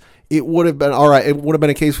because it would have been all right. It would have been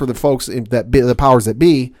a case for the folks the powers that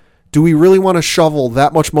be. Do we really want to shovel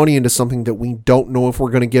that much money into something that we don't know if we're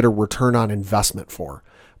going to get a return on investment for?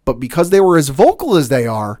 But because they were as vocal as they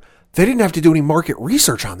are, they didn't have to do any market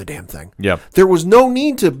research on the damn thing. Yeah. There was no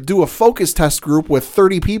need to do a focus test group with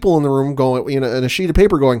 30 people in the room going, in a sheet of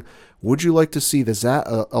paper going, would you like to see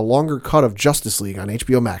a longer cut of Justice League on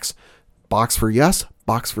HBO Max? Box for yes,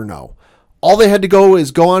 box for no. All they had to go is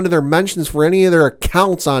go onto their mentions for any of their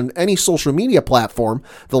accounts on any social media platform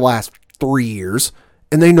the last 3 years,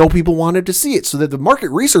 and they know people wanted to see it. So that the market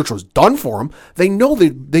research was done for them. They knew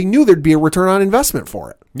there'd be a return on investment for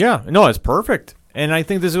it. Yeah, no, it's perfect. And I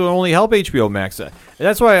think this will only help HBO Max.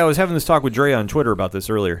 That's why I was having this talk with Dre on Twitter about this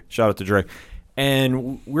earlier. Shout out to Dre.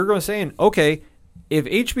 And we were going to say, okay, if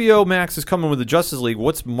HBO Max is coming with the Justice League,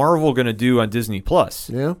 what's Marvel going to do on Disney Plus?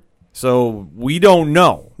 Yeah. So we don't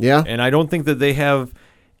know. Yeah. And I don't think that they have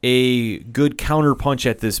a good counterpunch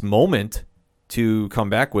at this moment to come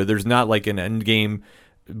back with. There's not like an Endgame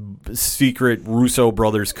secret Russo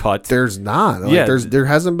brothers cut. There's not. There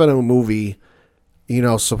hasn't been a movie,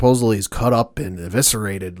 supposedly is cut up and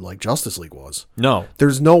eviscerated like Justice League was. No.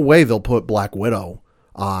 There's no way they'll put Black Widow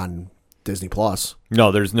on Disney Plus.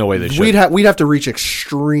 No, there's no way they should. We'd have to reach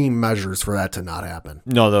extreme measures for that to not happen.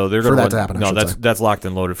 No, though they're going to happen. No, that's locked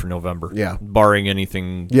and loaded for November. Yeah, barring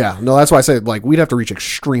anything. Yeah, no, that's why I say we'd have to reach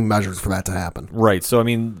extreme measures for that to happen. Right. So I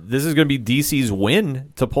mean, this is going to be DC's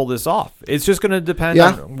win to pull this off. It's just going to depend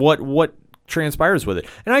on what transpires with it.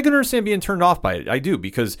 And I can understand being turned off by it. I do,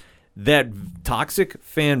 because that toxic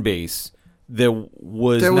fan base that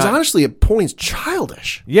was honestly at points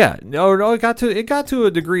childish. Yeah, no, it got to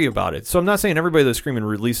a degree about it. So I'm not saying everybody that's screaming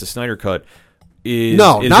release the Snyder Cut is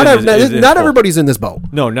not everybody's in this boat.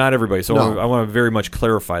 No, not everybody. So no. I want to very much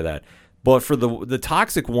clarify that. But for the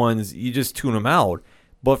toxic ones, you just tune them out.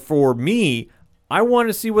 But for me, I want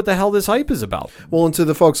to see what the hell this hype is about. Well, and to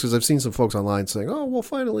the folks, because I've seen some folks online saying, "Oh, we'll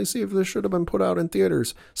finally see if this should have been put out in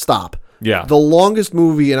theaters." Stop. Yeah. The longest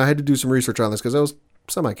movie, and I had to do some research on this because I was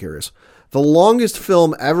semi-curious. The longest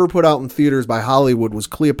film ever put out in theaters by Hollywood was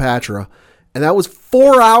Cleopatra, and that was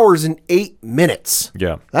 4 hours and 8 minutes.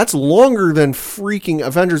 Yeah. That's longer than freaking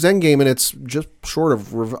Avengers Endgame, and it's just short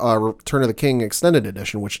of Return of the King Extended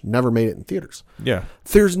Edition, which never made it in theaters. Yeah.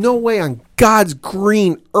 There's no way on God's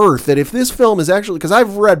green earth that if this film is actually, because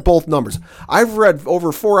I've read both numbers. I've read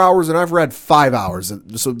over 4 hours and I've read 5 hours.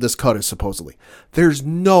 So this cut is supposedly. There's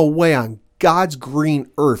no way on God's green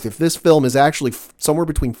earth, if this film is actually somewhere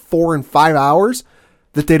between 4 and 5 hours,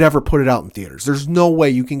 that they'd ever put it out in theaters. There's no way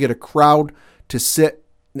you can get a crowd to sit,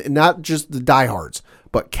 not just the diehards,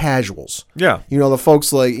 but casuals. Yeah. You know, the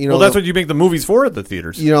folks like, you know. Well, that's what you make the movies for at the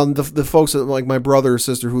theaters. You know, the folks that, like my brother or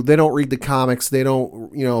sister, who they don't read the comics, they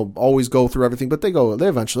don't, you know, always go through everything, but they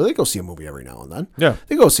eventually go see a movie every now and then. Yeah.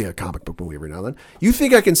 They go see a comic book movie every now and then. You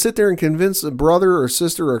think I can sit there and convince a brother or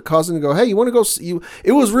sister or cousin to go, hey, you want to go see you?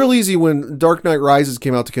 It was real easy when Dark Knight Rises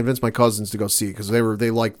came out to convince my cousins to go see it because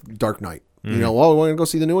they liked Dark Knight. You know, oh, want to go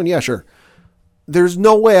see the new one? Yeah, sure. There's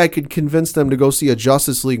no way I could convince them to go see a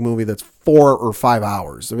Justice League movie that's 4 or 5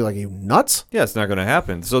 hours. They'd be like, are you nuts? Yeah, it's not going to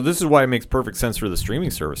happen. So this is why it makes perfect sense for the streaming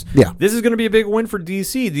service. Yeah. This is going to be a big win for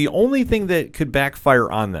DC. The only thing that could backfire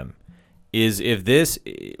on them is if this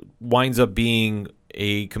winds up being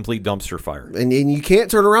a complete dumpster fire. And you can't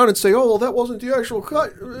turn around and say, oh, well, that wasn't the actual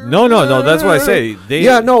cut. No. That's what I say.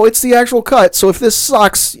 It's the actual cut. So if this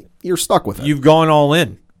sucks, you're stuck with it. You've gone all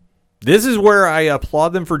in. This is where I applaud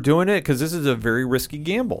them for doing it because this is a very risky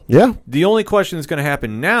gamble. Yeah. The only question that's going to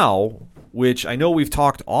happen now, which I know we've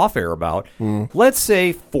talked off air about, let's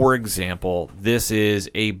say, for example, this is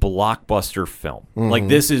a blockbuster film. Like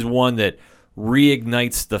this is one that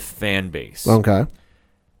reignites the fan base. Okay.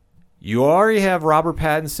 You already have Robert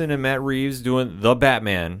Pattinson and Matt Reeves doing the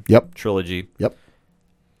Batman trilogy. Yep.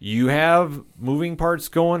 You have moving parts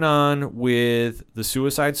going on with the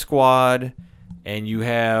Suicide Squad. And you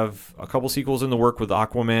have a couple sequels in the work with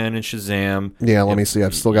Aquaman and Shazam. Yeah, let me see.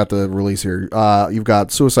 I've still got the release here. You've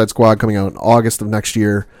got Suicide Squad coming out in August of next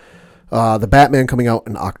year. The Batman coming out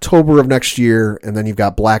in October of next year. And then you've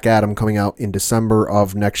got Black Adam coming out in December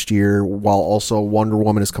of next year, while also Wonder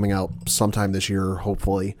Woman is coming out sometime this year,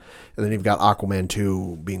 hopefully. And then you've got Aquaman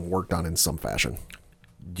 2 being worked on in some fashion.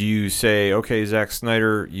 Do you say, okay, Zack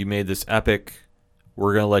Snyder, you made this epic.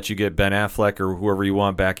 We're going to let you get Ben Affleck or whoever you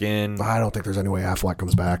want back in? I don't think there's any way Affleck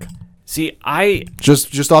comes back. See, I...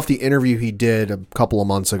 Just off the interview he did a couple of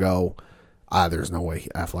months ago, there's no way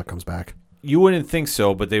Affleck comes back. You wouldn't think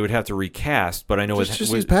so, but they would have to recast. But I know just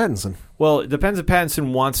use Pattinson. Well, it depends if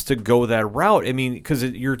Pattinson wants to go that route. I mean, because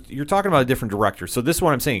you're talking about a different director. So this is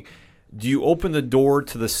what I'm saying. Do you open the door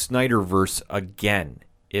to the Snyderverse again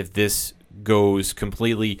if this goes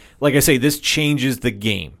completely... Like I say, this changes the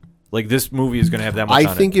game. Like, this movie is going to have that much on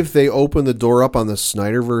it. I think if they open the door up on the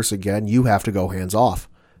Snyderverse again, you have to go hands off.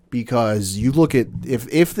 Because you look at,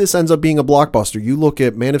 if this ends up being a blockbuster, you look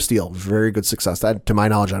at Man of Steel, very good success. That, to my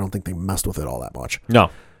knowledge, I don't think they messed with it all that much.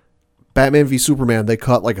 No. Batman v Superman, they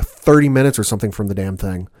cut like 30 minutes or something from the damn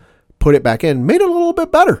thing, put it back in, made it a little bit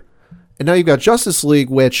better. And now you've got Justice League,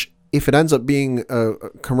 which, if it ends up being a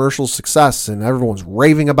commercial success and everyone's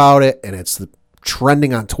raving about it, and it's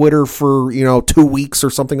trending on Twitter for 2 weeks or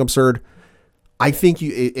something absurd, I think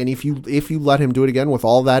if you let him do it again with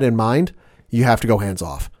all that in mind, you have to go hands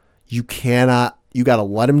off. You got to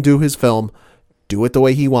let him do his film, do it the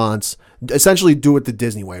way he wants, essentially do it the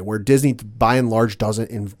Disney way, where Disney by and large doesn't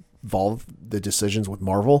involve the decisions with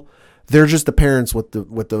Marvel. They're just the parents with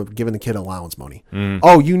the giving the kid allowance money.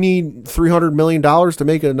 Oh, you need $300 million to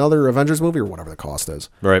make another Avengers movie or whatever the cost is.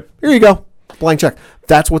 Right. Here you go. Blank check.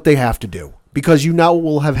 That's what they have to do. Because you now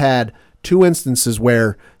will have had 2 instances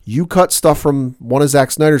where you cut stuff from one of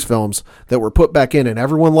Zack Snyder's films that were put back in and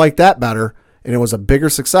everyone liked that better and it was a bigger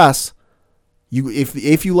success.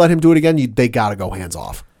 If you let him do it again, they got to go hands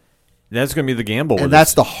off. That's going to be the gamble. And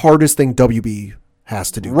that's the hardest thing WB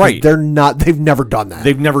has to do. Right. They've never done that.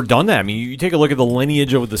 They've never done that. I mean, you take a look at the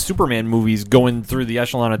lineage of the Superman movies going through the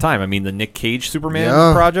echelon of time. I mean, the Nick Cage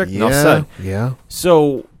Superman project. Yeah.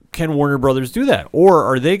 So can Warner Brothers do that? Or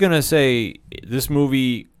are they going to say this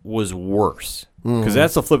movie was worse? Because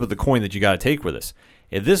that's the flip of the coin that you got to take with this.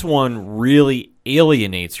 If this one really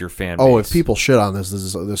alienates your fan base. Oh, if people shit on this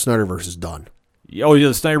is the Snyderverse is done. Oh, yeah,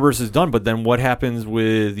 the Snyderverse is done. But then what happens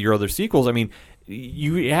with your other sequels? I mean,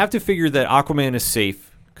 you have to figure that Aquaman is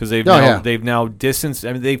safe because they've now distanced.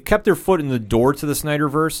 I mean, they've kept their foot in the door to the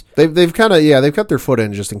Snyderverse. They've kept their foot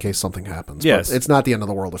in just in case something happens. Yes, but it's not the end of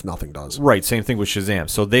the world if nothing does. Right. Same thing with Shazam.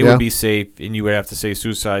 So they would be safe, and you would have to say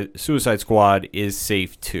Suicide Squad is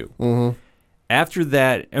safe too. Mm-hmm. After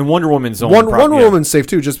that, and Wonder Woman's own Wonder Woman's safe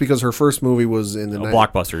too, just because her first movie was in the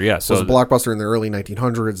blockbuster. Yeah, so it was a blockbuster in the early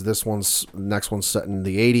 1900s. Next one's set in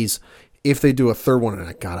the 80s. If they do a third one,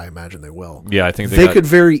 and God, I imagine they will. Yeah, I think they could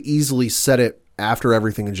very easily set it after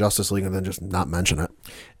everything in Justice League and then just not mention it.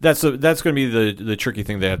 That's going to be the tricky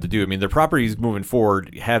thing they have to do. I mean, their properties moving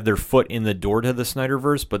forward have their foot in the door to the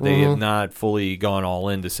Snyderverse, but they have not fully gone all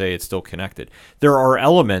in to say it's still connected. There are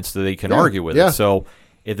elements that they can argue with it. So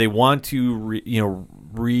if they want to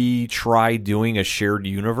retry doing a shared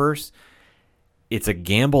universe, it's a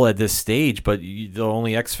gamble at this stage, but the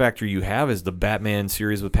only X factor you have is the Batman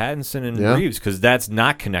series with Pattinson and Reeves, because that's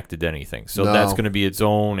not connected to anything. So that's going to be its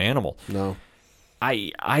own animal. No.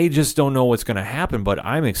 I just don't know what's going to happen, but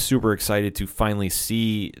I'm super excited to finally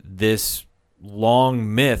see this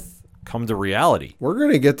long myth come to reality. We're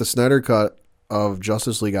going to get the Snyder Cut of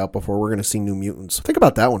Justice League out before we're going to see New Mutants. Think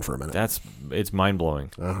about that one for a minute. It's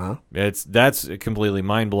mind-blowing. Uh-huh. That's completely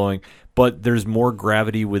mind-blowing, but there's more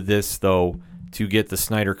gravity with this, though, to get the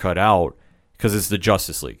Snyder Cut out, because it's the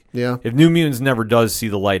Justice League. Yeah. If New Mutants never does see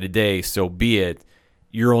the light of day, so be it.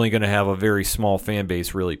 You're only going to have a very small fan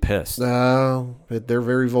base really pissed. They're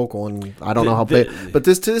very vocal, and I don't know how big. But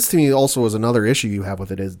this to me also is another issue you have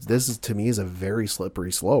with it. To me is a very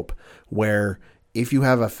slippery slope, where if you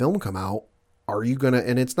have a film come out, are you going to,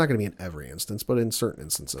 and it's not going to be in every instance, but in certain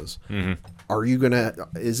instances,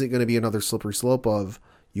 is it going to be another slippery slope of,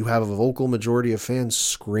 you have a vocal majority of fans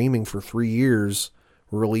screaming for 3 years,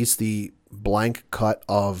 release the blank cut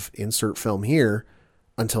of insert film here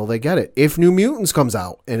until they get it. If New Mutants comes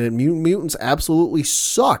out and Mutants absolutely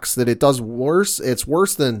sucks, that it does worse, it's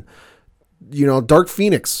worse than, Dark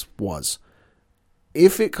Phoenix was.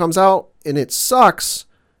 If it comes out and it sucks,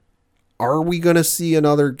 are we going to see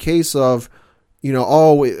another case of,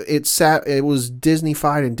 it was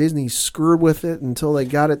Disney-fied and Disney screwed with it until they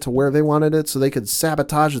got it to where they wanted it so they could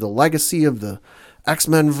sabotage the legacy of the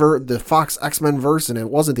X-Men the Fox X-Men verse, and it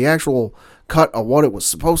wasn't the actual cut of what it was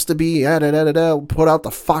supposed to be. Put out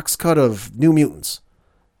the Fox cut of New Mutants.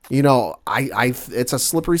 It's a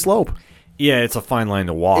slippery slope. Yeah, it's a fine line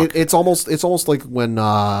to walk. It's almost like when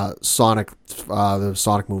Sonic, the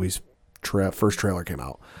Sonic movies first trailer came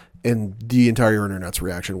out, and the entire internet's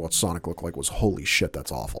reaction to what Sonic looked like was, holy shit,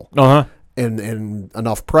 that's awful. Uh-huh. And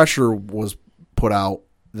enough pressure was put out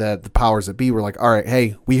that the powers that be were like, all right,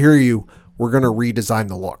 hey, we hear you. We're going to redesign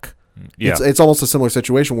the look. Yeah. It's almost a similar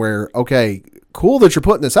situation where, okay, cool that you're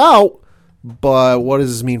putting this out, but what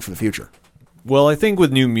does this mean for the future? Well, I think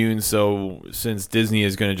with New Mutants, so since Disney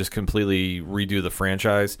is going to just completely redo the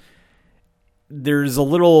franchise, there's a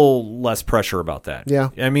little less pressure about that. Yeah.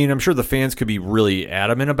 I mean, I'm sure the fans could be really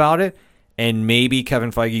adamant about it, and maybe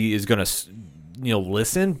Kevin Feige is going to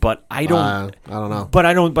listen, but I don't know. But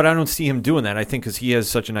I don't see him doing that. I think because he has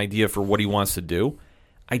such an idea for what he wants to do.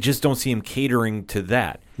 I just don't see him catering to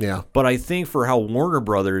that. Yeah. But I think for how Warner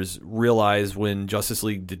Brothers realized when Justice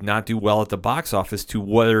League did not do well at the box office to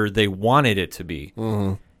whether they wanted it to be,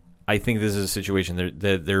 I think this is a situation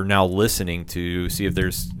that they're now listening to see if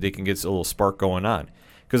they can get a little spark going on.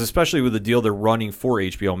 Because especially with the deal they're running for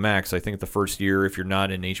HBO Max, I think the first year, if you're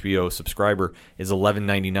not an HBO subscriber, is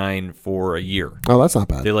 $11.99 for a year. Oh, that's not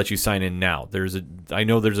bad. They let you sign in now. I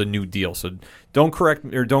know there's a new deal, so don't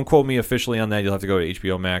quote me officially on that. You'll have to go to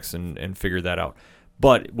HBO Max and figure that out.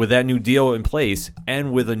 But with that new deal in place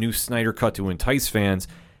and with a new Snyder Cut to entice fans,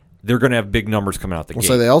 they're going to have big numbers coming out the gate.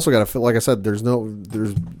 So they also got to, like I said, there's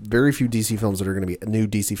very few DC films that are going to be new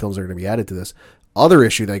DC films that are going to be added to this. Other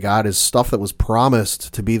issue they got is stuff that was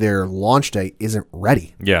promised to be their launch date isn't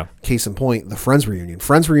ready. Yeah. Case in point, the Friends reunion.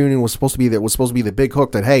 Friends reunion was supposed to be the big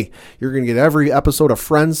hook that, hey, you're going to get every episode of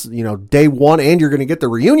Friends, day one, and you're going to get the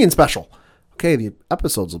reunion special. Okay, the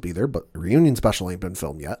episodes will be there, but the reunion special ain't been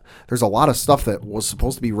filmed yet. There's a lot of stuff that was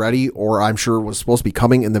supposed to be ready, or I'm sure was supposed to be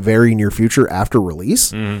coming in the very near future after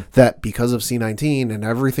release, that because of C-19 and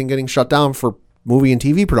everything getting shut down for movie and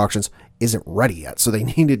TV productions isn't ready yet. So they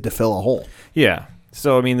needed to fill a hole. Yeah.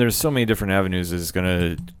 So, I mean, there's so many different avenues it's going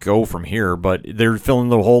to go from here, but they're filling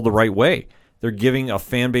the hole the right way. They're giving a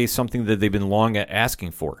fan base something that they've been long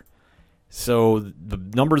asking for. So the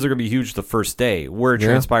numbers are going to be huge the first day. Where it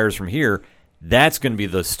transpires from here, that's going to be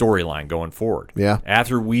the storyline going forward. Yeah.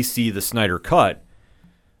 After we see the Snyder Cut,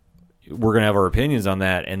 we're going to have our opinions on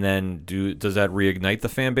that, and then does that reignite the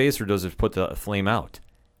fan base, or does it put the flame out?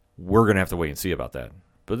 We're going to have to wait and see about that.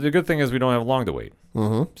 But the good thing is we don't have long to wait.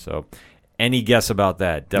 Mm-hmm. So, Any guess about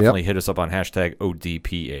that? Definitely hit us up on hashtag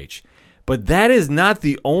ODPH. But that is not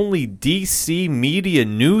the only DC media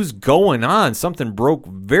news going on. Something broke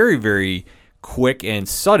very, very quick and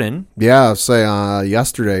sudden. Yeah, say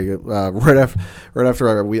yesterday, right after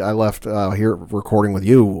I left here recording with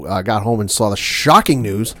you, I got home and saw the shocking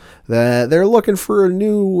news that they're looking for a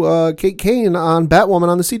new Kate Kane on Batwoman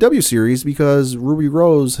on the CW series because Ruby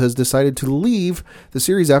Rose has decided to leave the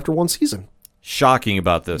series after one season. Shocking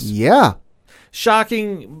about this. Yeah.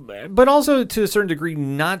 Shocking, but also to a certain degree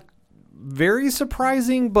not very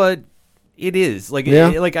surprising, but it is. I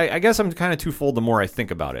guess I'm kind of twofold the more I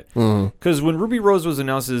think about it. Because when Ruby Rose was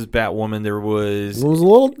announced as Batwoman, there was a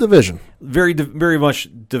little division. Very much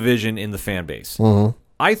division in the fan base.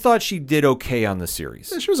 I thought she did okay on the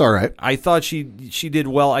series. Yeah, she was all right. I thought she did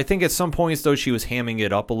well. I think at some points, though, she was hamming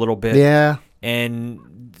it up a little bit. Yeah.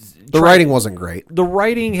 And the writing wasn't great. The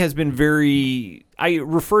writing has been very... I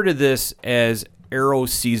refer to this as Arrow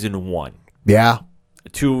Season 1. Yeah.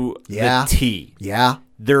 To the T. Yeah.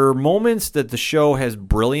 There are moments that the show has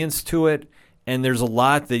brilliance to it, and there's a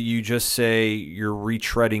lot that you just say you're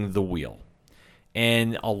retreading the wheel.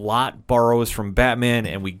 And a lot borrows from Batman,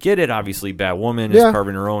 and we get it. Obviously, Batwoman is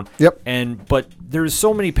carving her own. Yep. But there's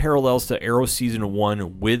so many parallels to Arrow Season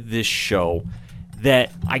 1 with this show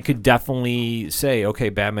that I could definitely say,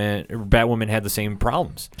 okay, Batwoman had the same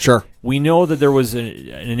problems. Sure. We know that there was an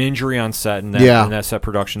injury on set, and that set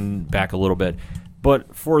production back a little bit.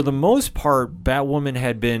 But for the most part, Batwoman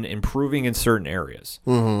had been improving in certain areas.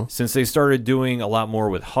 Since they started doing a lot more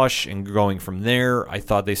with Hush and going from there, I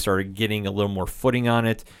thought they started getting a little more footing on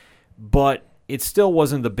it. But it still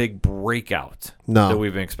wasn't the big breakout that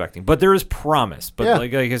we've been expecting. But there is promise. But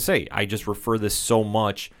like I say, I just refer this so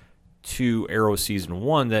much to Arrow Season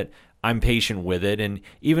 1 that I'm patient with it. And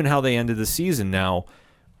even how they ended the season now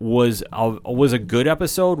was a good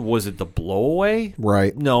episode. Was it the blowaway?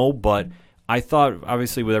 Right. No, but... I thought,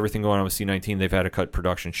 obviously, with everything going on with C-19, they've had to cut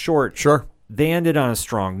production short. Sure. They ended on a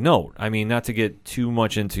strong note. I mean, not to get too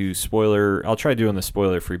much into spoiler. I'll try doing the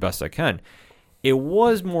spoiler-free best I can. It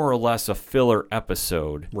was more or less a filler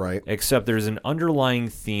episode. Right. Except there's an underlying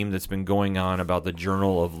theme that's been going on about the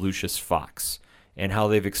Journal of Lucius Fox and how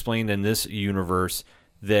they've explained in this universe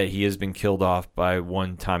that he has been killed off by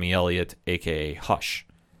one Tommy Elliott, a.k.a. Hush.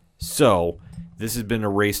 So... this has been a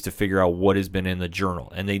race to figure out what has been in the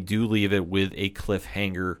journal. And they do leave it with a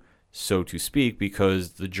cliffhanger, so to speak,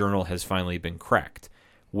 because the journal has finally been cracked,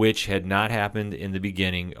 which had not happened in the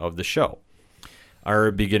beginning of the show, or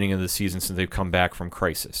beginning of the season since they've come back from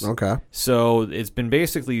Crisis. Okay. So it's been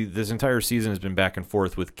basically, this entire season has been back and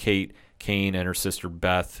forth with Kate Kane and her sister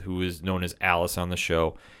Beth, who is known as Alice on the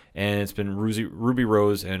show. And it's been Ruby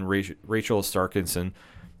Rose and Rachel Starkinson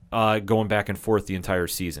going back and forth the entire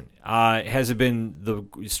season. Has it been the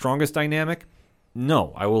strongest dynamic?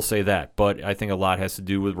 No, I will say that. But I think a lot has to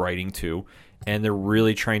do with writing, too. And they're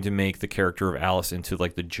really trying to make the character of Alice into,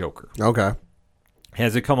 like, the Joker. Okay.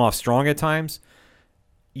 Has it come off strong at times?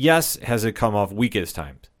 Yes. Has it come off weak at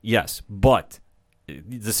times? Yes. But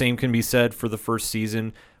the same can be said for the first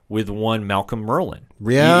season with one Malcolm Merlin.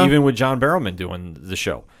 Yeah. Even with John Barrowman doing the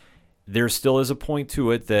show. There still is a point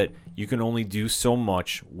to it that you can only do so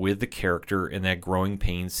much with the character in that growing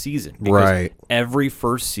pain season. Right. Every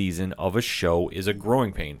first season of a show is a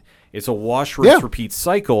growing pain. It's a wash, rinse, repeat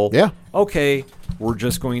cycle. Yeah. Okay, we're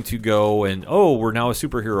just going to go and, we're now a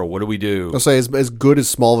superhero. What do we do? I'll say, as good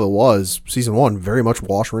as Smallville was, season 1, very much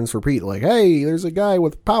wash, rinse, repeat. Like, hey, there's a guy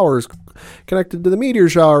with powers connected to the meteor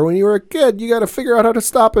shower. When you were a kid, you got to figure out how to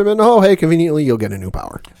stop him. And, hey, conveniently, you'll get a new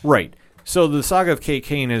power. Right. So the saga of Kate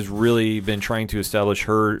Kane has really been trying to establish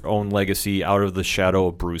her own legacy out of the shadow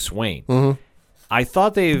of Bruce Wayne. Mm-hmm. I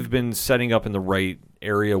thought they've been setting up in the right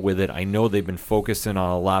area with it. I know they've been focusing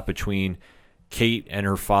on a lot between Kate and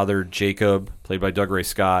her father, Jacob, played by Doug Ray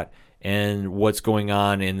Scott, and what's going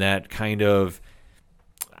on in that kind of,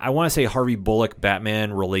 I want to say Harvey Bullock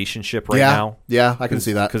Batman relationship now. Yeah, I can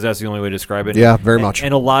see that. Because that's the only way to describe it. Yeah, very much.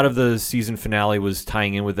 And a lot of the season finale was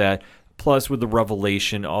tying in with that. Plus with the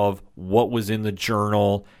revelation of what was in the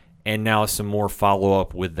journal and now some more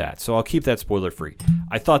follow-up with that. So I'll keep that spoiler-free.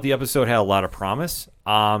 I thought the episode had a lot of promise.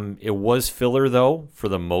 It was filler, though, for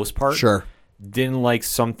the most part. Sure. Didn't like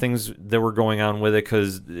some things that were going on with it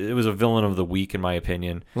because it was a villain of the week, in my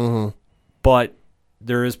opinion. Mm-hmm. But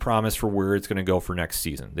there is promise for where it's going to go for next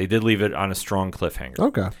season. They did leave it on a strong cliffhanger.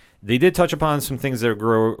 Okay. They did touch upon some things that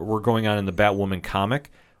were going on in the Batwoman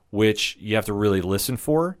comic, which you have to really listen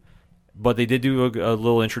for. But they did do a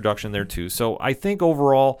little introduction there, too. So I think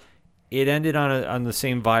overall, it ended on the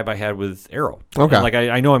same vibe I had with Arrow. Okay. And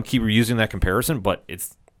I know I'm keep using that comparison, but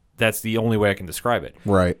that's the only way I can describe it.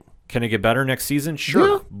 Right. Can it get better next season? Sure.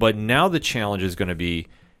 Yeah. But now the challenge is going to be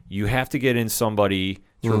you have to get in somebody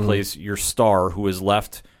to replace your star who is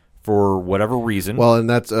left for whatever reason. Well, and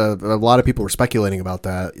that's a lot of people were speculating about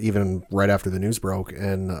that even right after the news broke,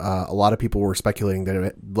 and a lot of people were speculating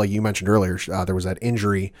that, like you mentioned earlier, there was that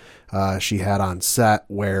injury she had on set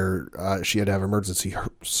where she had to have emergency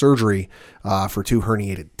surgery for 2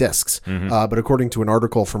 herniated discs. But according to an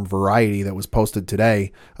article from Variety that was posted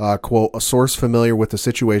today, quote, a source familiar with the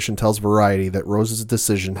situation tells Variety that Rose's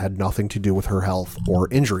decision had nothing to do with her health or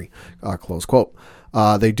injury, close quote.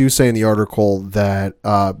 They do say in the article that,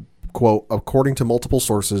 quote, according to multiple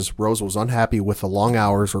sources, Rose was unhappy with the long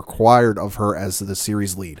hours required of her as the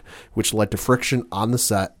series lead, which led to friction on the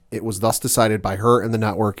set. It was thus decided by her and the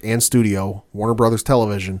network and studio, Warner Brothers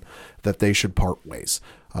Television, that they should part ways.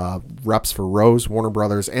 Reps for Rose, Warner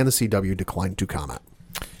Brothers, and the CW declined to comment.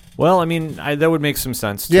 Well, I mean, that would make some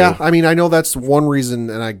sense, too. Yeah, I mean, I know that's one reason,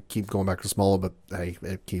 and I keep going back to Smallville, but hey,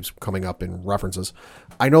 it keeps coming up in references.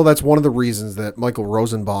 I know that's one of the reasons that Michael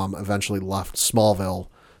Rosenbaum eventually left Smallville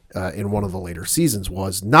in one of the later seasons,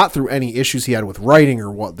 was not through any issues he had with writing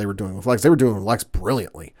or what they were doing with Lex. They were doing Lex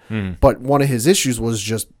brilliantly. But one of his issues was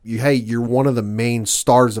just, hey, you're one of the main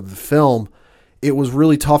stars of the film. It was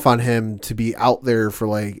really tough on him to be out there for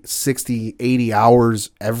like 60, 80 hours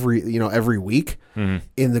every week in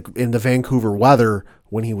the Vancouver weather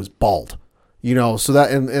when he was bald. So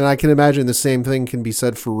that, and I can imagine the same thing can be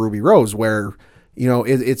said for Ruby Rose, where,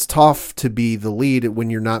 it's tough to be the lead when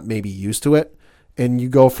you're not maybe used to it. And you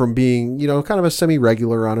go from being, kind of a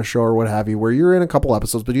semi-regular on a show or what have you, where you're in a couple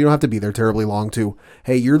episodes, but you don't have to be there terribly long, to,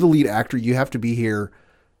 hey, you're the lead actor. You have to be here,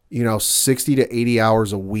 60 to 80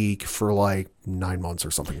 hours a week for like 9 months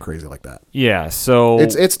or something crazy like that. Yeah, so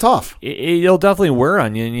it's tough. It'll definitely wear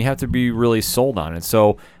on you, and you have to be really sold on it.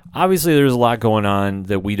 So obviously there's a lot going on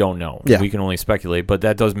that we don't know. Yeah. We can only speculate, but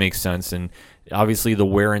that does make sense. And obviously the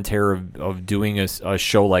wear and tear of doing a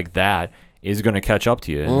show like that is going to catch up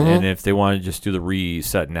to you. And if they want to just do the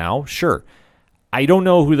reset now, sure. I don't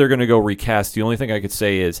know who they're going to go recast. The only thing I could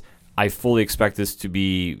say is I fully expect this to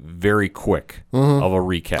be very quick of a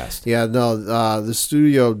recast. Yeah, no, the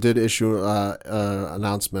studio did issue an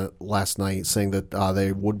announcement last night saying that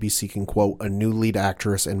they would be seeking, quote, a new lead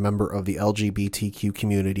actress and member of the LGBTQ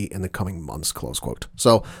community in the coming months, close quote.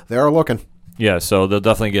 So they are looking. Yeah, so they'll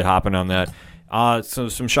definitely get hopping on that. So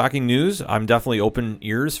some shocking news. I'm definitely open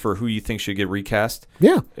ears for who you think should get recast.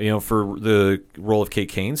 Yeah. For the role of Kate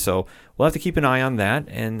Kane. So we'll have to keep an eye on that.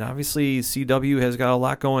 And obviously CW has got a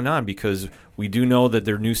lot going on because we do know that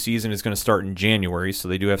their new season is going to start in January. So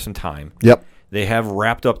they do have some time. Yep. They have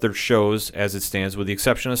wrapped up their shows as it stands with the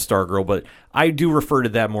exception of Stargirl. But I do refer to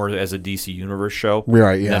that more as a DC Universe show than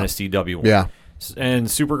a CW one. Yeah. And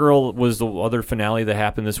Supergirl was the other finale that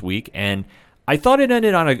happened this week. And I thought it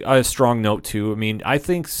ended on a strong note, too. I mean, I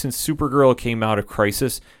think since Supergirl came out of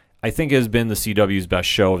Crisis, I think it has been the CW's best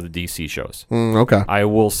show of the DC shows. Okay. I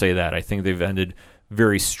will say that. I think they've ended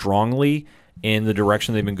very strongly in the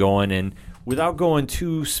direction they've been going. And without going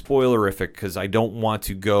too spoilerific, because I don't want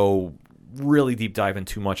to go really deep dive in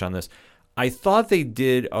too much on this, I thought they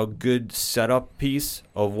did a good setup piece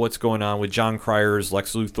of what's going on with Jon Cryer's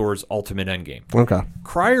Lex Luthor's Ultimate Endgame. Okay.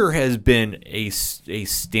 Cryer has been a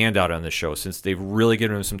standout on the show since they've really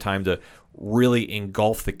given him some time to really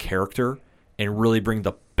engulf the character and really bring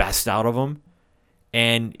the best out of him.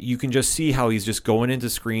 And you can just see how he's just going into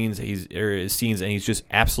scenes, and he's just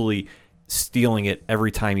absolutely stealing it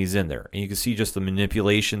every time he's in there. And you can see just the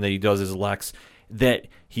manipulation that he does as Lex, that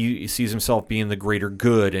he sees himself being the greater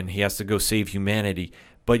good and he has to go save humanity,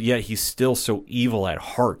 but yet he's still so evil at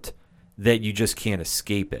heart that you just can't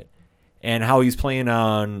escape it. And how he's playing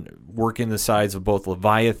on working the sides of both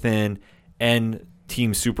Leviathan and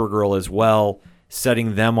Team Supergirl as well,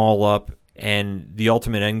 setting them all up, and the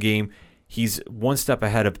Ultimate Endgame, he's one step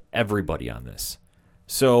ahead of everybody on this.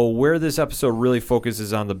 So where this episode really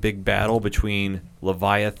focuses on the big battle between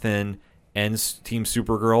Leviathan and Team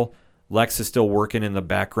Supergirl, Lex is still working in the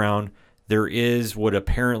background. There is what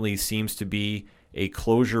apparently seems to be a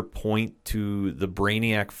closure point to the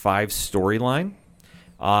Brainiac 5 storyline.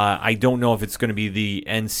 I don't know if it's going to be the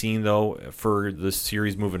end scene, though, for the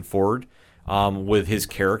series moving forward with his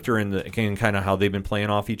character and kind of how they've been playing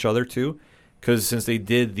off each other, too. Because since they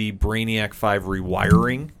did the Brainiac 5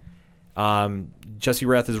 rewiring, Jesse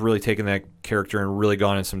Rath has really taken that character and really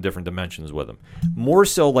gone in some different dimensions with him. More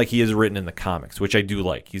so like he is written in the comics, which I do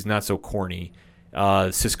like. He's not so corny,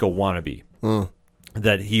 Cisco wannabe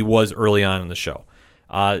that he was early on in the show.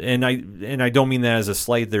 And I don't mean that as a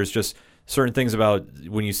slight. There's just certain things about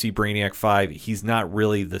when you see Brainiac 5, he's not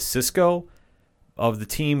really the Cisco, of the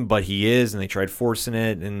team, but he is, and they tried forcing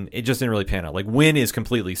it, and it just didn't really pan out. Like, Wynn is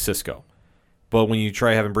completely Cisco. But when you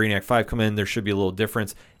try having Brainiac 5 come in, there should be a little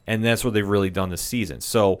difference, and that's what they've really done this season.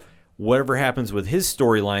 So whatever happens with his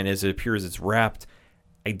storyline as it appears it's wrapped,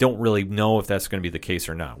 I don't really know if that's going to be the case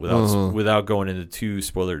or not without going into too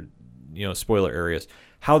spoiler areas.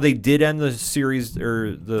 How they did end the series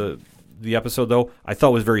or the episode, though, I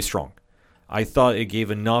thought was very strong. I thought it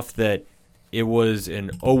gave enough that it was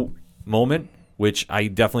an moment, which I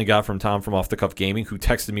definitely got from Tom from Off the Cuff Gaming, who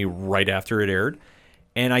texted me right after it aired.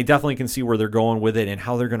 And I definitely can see where they're going with it, and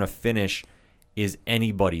how they're going to finish is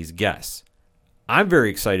anybody's guess. I'm very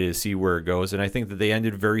excited to see where it goes, and I think that they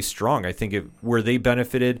ended very strong. I think where they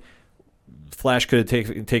benefited, Flash could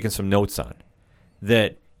have taken some notes on.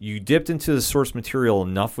 That you dipped into the source material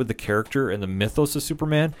enough with the character and the mythos of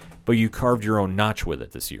Superman, but you carved your own notch with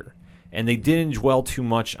it this year. And they didn't dwell too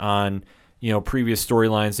much on previous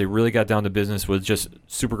storylines. They really got down to business with just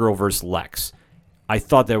Supergirl versus Lex. I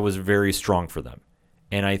thought that was very strong for them.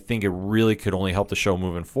 And I think it really could only help the show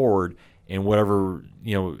moving forward in whatever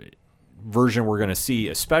version we're going to see,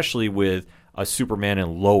 especially with a Superman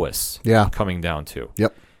and Lois coming down too.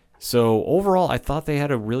 Yep. So overall, I thought they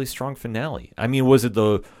had a really strong finale. I mean, was it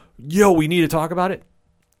we need to talk about it?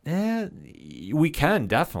 We can,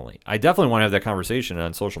 definitely. I definitely want to have that conversation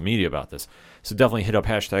on social media about this. So definitely hit up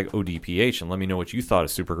 #ODPH and let me know what you thought of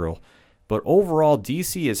Supergirl. But overall,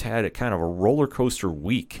 DC has had a kind of a roller coaster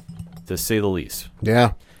week, to say the least.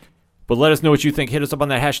 Yeah. But let us know what you think. Hit us up on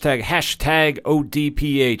that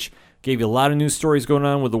 #ODPH. Gave you a lot of news stories going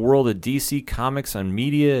on with the world of DC Comics on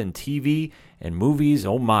media and TV and movies.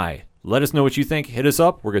 Oh my. Let us know what you think. Hit us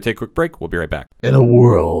up. We're going to take a quick break. We'll be right back. In a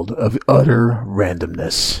world of utter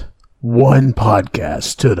randomness, one podcast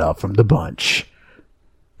stood out from the bunch.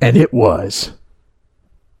 And it was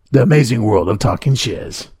The Amazing World of Talking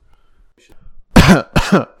Shiz.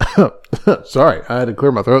 Sorry, I had to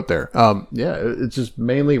clear my throat there. It's just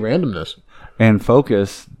mainly randomness. And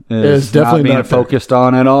focus is definitely not being focused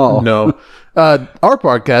on at all. No. Our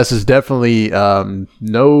podcast is definitely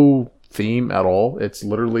no theme at all. It's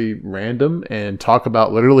literally random and talk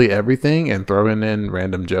about literally everything and throwing in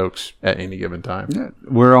random jokes at any given time. Yeah.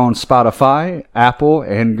 We're on Spotify, Apple,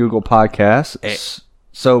 and Google Podcasts.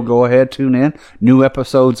 So go ahead, tune in. New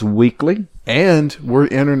episodes weekly. And we're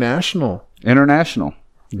international.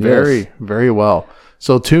 Very, yes. Very well.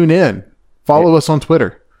 So tune in. Follow us on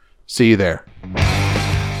Twitter. See you there.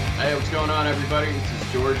 Hey, what's going on, everybody? This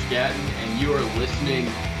is George Gatton, and you are listening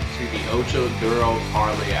to the Ocho Duro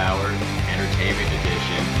Parlay Hour Entertainment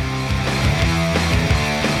Edition.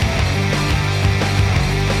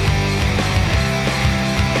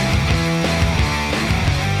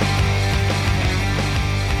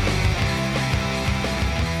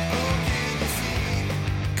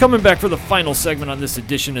 Coming back for the final segment on this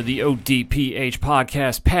edition of the ODPH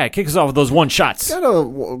podcast. Pat, kick us off with those one-shots. Got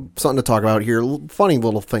something to talk about here. Funny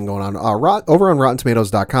little thing going on. Over on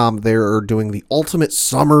RottenTomatoes.com, they're doing the Ultimate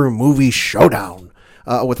Summer Movie Showdown.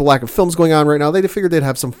 With the lack of films going on right now, they figured they'd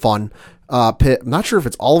have some fun. I'm not sure if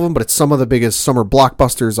it's all of them, but it's some of the biggest summer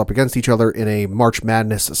blockbusters up against each other in a March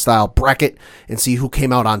Madness-style bracket and see who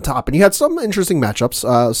came out on top. And you had some interesting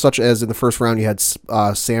matchups, such as in the first round, you had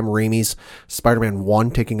Sam Raimi's Spider-Man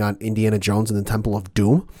 1 taking on Indiana Jones and the Temple of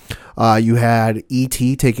Doom. You had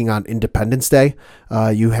E.T. taking on Independence Day.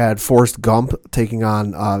 You had Forrest Gump taking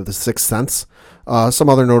on The Sixth Sense. Some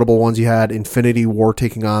other notable ones, you had Infinity War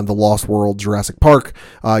taking on The Lost World, Jurassic Park.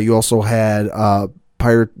 You also had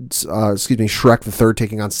Shrek the Third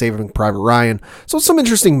taking on Saving Private Ryan. So some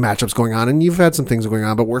interesting matchups going on, and you've had some things going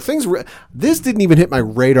on, but where things this didn't even hit my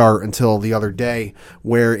radar until the other day,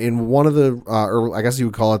 where in one of the, or I guess you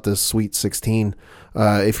would call it the Sweet 16,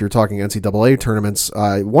 if you're talking NCAA tournaments,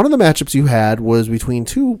 one of the matchups you had was between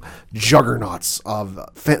two juggernauts of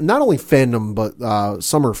not only fandom, but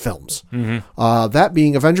summer films. Mm-hmm. That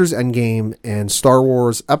being Avengers Endgame and Star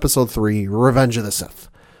Wars Episode 3, Revenge of the Sith.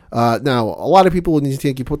 Now, a lot of people, when you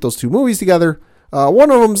think you put those two movies together,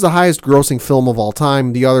 one of them is the highest grossing film of all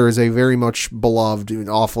time. The other is a very much beloved and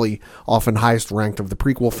awfully often highest ranked of the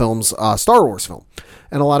prequel films, Star Wars film.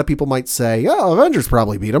 And a lot of people might say, oh, Avengers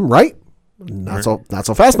probably beat them, right? Not so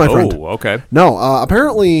fast, my friend. Oh, okay. No,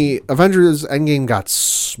 apparently Avengers Endgame got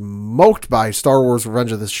smoked by Star Wars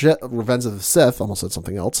Revenge of the Sith. Almost said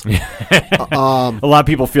something else. A lot of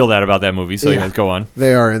people feel that about that movie, so yeah, go on.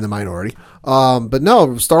 They are in the minority. But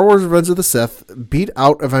no, Star Wars Revenge of the Sith beat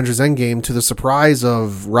out Avengers Endgame to the surprise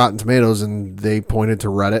of Rotten Tomatoes, and they pointed to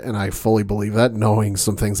Reddit, and I fully believe that, knowing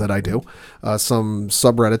some things that I do. Some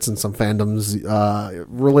subreddits and some fandoms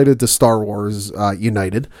related to Star Wars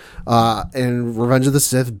united. And Revenge of the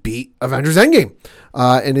Sith beat Avengers Endgame.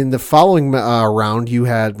 And in the following round, you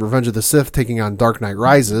had Revenge of the Sith taking on Dark Knight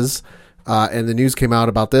Rises. And the news came out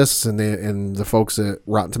about this, and the folks at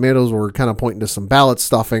Rotten Tomatoes were kind of pointing to some ballot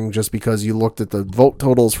stuffing just because you looked at the vote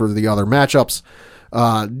totals for the other matchups.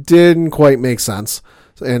 Didn't quite make sense.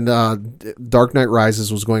 And Dark Knight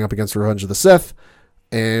Rises was going up against Revenge of the Sith,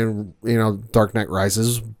 and Dark Knight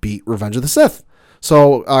Rises beat Revenge of the Sith.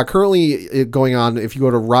 So currently going on, if you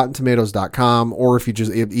go to RottenTomatoes.com, or if you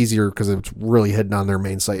just, easier because it's really hidden on their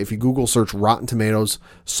main site, if you Google search Rotten Tomatoes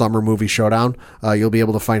Summer Movie Showdown, you'll be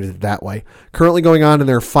able to find it that way. Currently going on in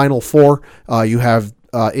their final four, you have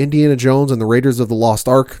Indiana Jones and the Raiders of the Lost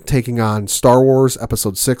Ark taking on Star Wars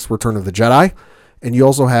Episode 6, Return of the Jedi. And you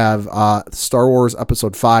also have Star Wars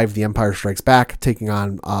Episode 5, The Empire Strikes Back, taking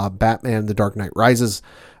on Batman The Dark Knight Rises.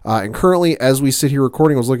 And currently, as we sit here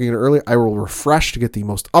recording, I was looking at it earlier, I will refresh to get the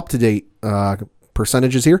most up-to-date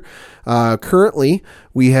percentages here. Currently,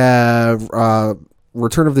 we have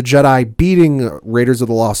Return of the Jedi beating Raiders of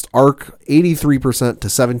the Lost Ark 83% to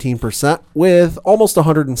 17% with almost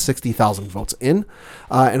 160,000 votes in.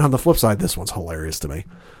 And on the flip side, this one's hilarious to me.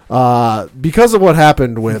 Because of what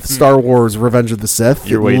happened with Star Wars Revenge of the Sith,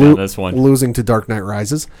 you're waiting on this one, losing to Dark Knight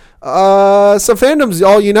Rises, some fandoms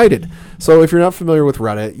all united. So if you're not familiar with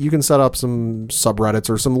Reddit, you can set up some subreddits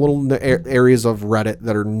or some little areas of Reddit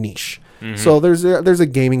that are niche. Mm-hmm. So there's a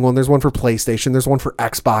gaming one, there's one for PlayStation, there's one for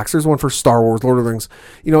Xbox, there's one for Star Wars, Lord of the Rings.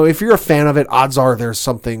 If you're a fan of it, odds are there's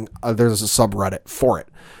a subreddit for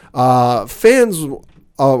it. Fans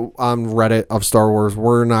on Reddit of Star Wars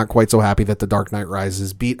were not quite so happy that The Dark Knight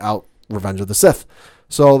Rises beat out Revenge of the Sith.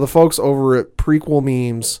 So the folks over at prequel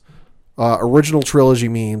memes, original trilogy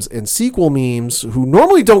memes, and sequel memes, who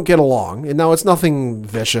normally don't get along, and now it's nothing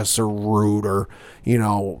vicious or rude or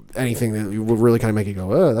anything that would really kind of make you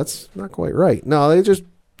go, oh, that's not quite right. No, they just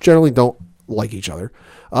generally don't like each other.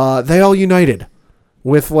 They all united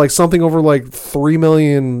with something over 3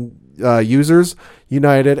 million users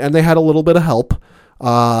united, and they had a little bit of help.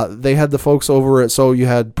 They had the folks over it. So you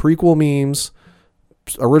had prequel memes,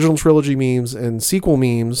 original trilogy memes, and sequel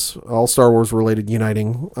memes, all Star Wars related,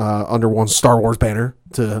 uniting under one Star Wars banner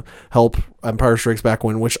to help Empire Strikes Back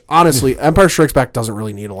win, which honestly, Empire Strikes Back doesn't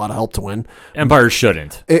really need a lot of help to win. Empire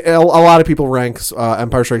shouldn't. A lot of people rank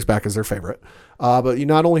Empire Strikes Back as their favorite. But you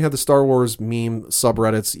not only had the Star Wars meme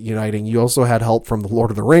subreddits uniting, you also had help from the Lord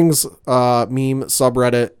of the Rings meme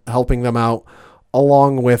subreddit helping them out,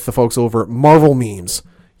 along with the folks over at Marvel Memes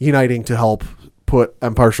uniting to help put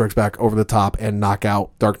Empire Strikes Back over the top and knock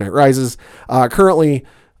out Dark Knight Rises. Currently,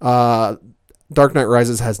 Dark Knight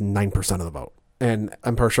Rises has 9% of the vote, and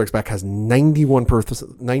Empire Strikes Back has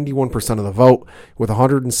 91% of the vote with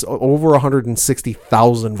over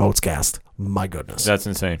 160,000 votes cast. My goodness. That's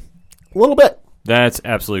insane. A little bit. That's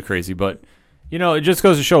absolutely crazy, but it just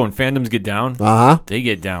goes to show when fandoms get down, they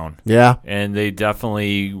get down. Yeah. And they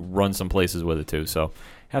definitely run some places with it too. So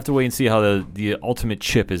have to wait and see how the ultimate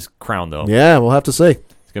chip is crowned, though. Yeah, we'll have to see.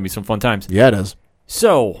 It's going to be some fun times. Yeah, it is.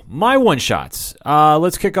 So, my one-shots.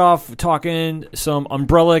 Let's kick off talking some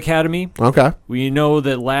Umbrella Academy. Okay. We know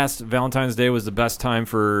that last Valentine's Day was the best time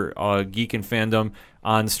for Geek and Fandom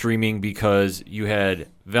on streaming because you had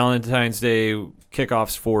Valentine's Day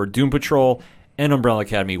kickoffs for Doom Patrol and Umbrella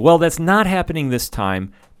Academy. Well, that's not happening this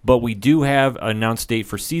time, but we do have an announced date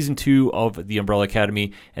for Season 2 of the Umbrella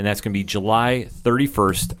Academy, and that's going to be July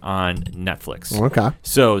 31st on Netflix. Okay.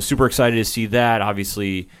 So, super excited to see that.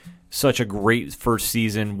 Obviously, such a great first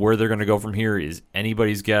season. Where they're going to go from here is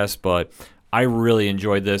anybody's guess, but I really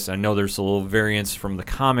enjoyed this. I know there's a little variance from the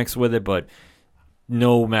comics with it, but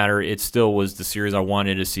no matter, it still was the series I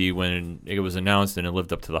wanted to see when it was announced, and it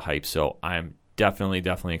lived up to the hype. So, I'm definitely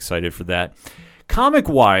excited for that.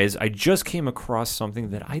 Comic-wise, I just came across something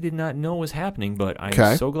that I did not know was happening, but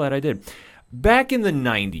I'm so glad I did. Back in the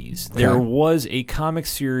 90s, there was a comic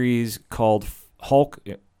series called Hulk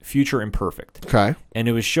Future Imperfect. Okay. And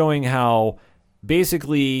it was showing how,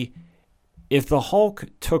 basically, if the Hulk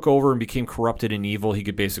took over and became corrupted and evil, he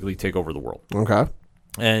could basically take over the world. Okay.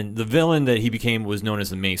 And the villain that he became was known as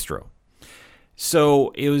the Maestro. So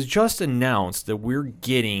it was just announced that we're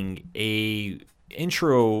getting a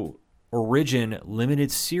intro origin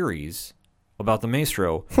limited series about the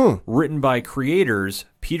Maestro, written by creators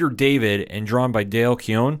Peter David and drawn by Dale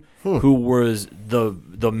Keown, who was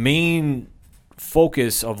the main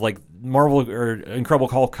focus of like Marvel or Incredible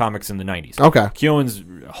Hulk comics in the 90s. Okay. Keown's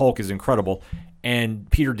Hulk is incredible, and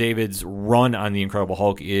Peter David's run on the Incredible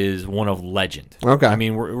Hulk is one of legend. Okay. I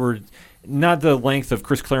mean, we're not the length of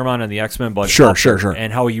Chris Claremont and the X-Men, but sure.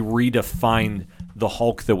 And how he redefined the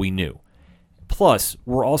Hulk that we knew. Plus,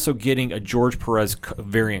 we're also getting a George Perez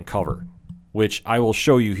variant cover, which I will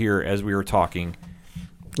show you here as we were talking.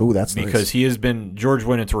 Ooh, that's because nice. he has been George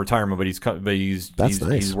went into retirement, but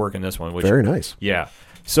he's working this one. Which, very nice. Yeah.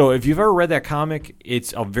 So if you've ever read that comic,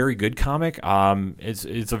 it's a very good comic.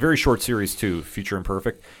 It's a very short series too, Future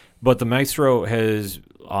Imperfect. But the Maestro has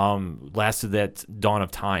lasted that dawn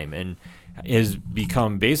of time and has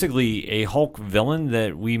become basically a Hulk villain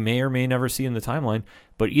that we may or may never see in the timeline.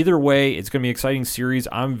 But either way, it's going to be an exciting series.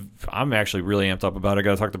 I'm actually really amped up about it. I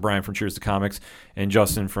got to talk to Brian from Cheers to Comics and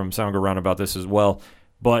Justin from Sound Go Round about this as well.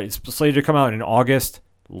 But it's slated to come out in August.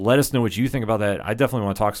 Let us know what you think about that. I definitely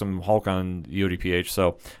want to talk some Hulk on the ODPH,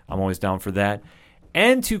 so I'm always down for that.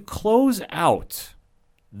 And to close out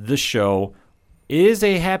the show is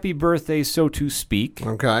a happy birthday, so to speak,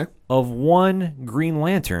 of one Green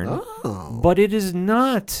Lantern. But it is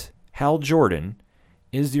not Hal Jordan.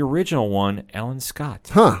 It is the original one, Alan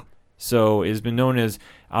Scott. So it has been known as,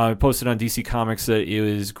 posted on DC Comics that it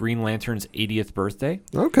was Green Lantern's 80th birthday.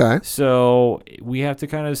 Okay. So we have to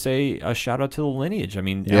kind of say a shout out to the lineage. I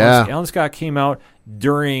mean, yeah. Alan Scott came out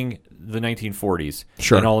during the 1940s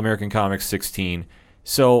in All-American Comics 16.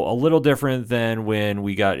 So a little different than when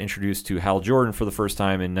we got introduced to Hal Jordan for the first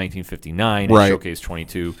time in 1959 in Showcase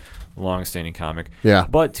 22. Long-standing comic. Yeah.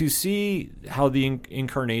 But to see how the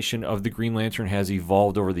incarnation of the Green Lantern has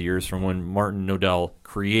evolved over the years from when Martin Nodell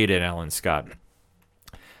created Alan Scott.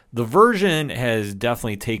 The version has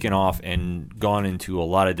definitely taken off and gone into a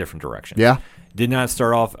lot of different directions. Yeah. Did not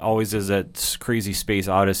start off always as that crazy space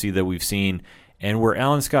odyssey that we've seen, and where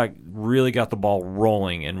Alan Scott really got the ball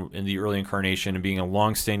rolling in the early incarnation and being a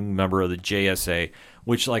long-standing member of the JSA,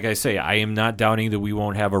 which, like I say, I am not doubting that we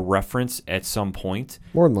won't have a reference at some point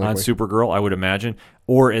on Supergirl, I would imagine.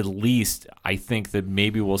 Or at least I think that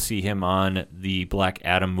maybe we'll see him on the Black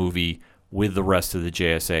Adam movie with the rest of the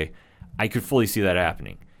JSA. I could fully see that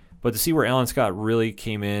happening. But to see where Alan Scott really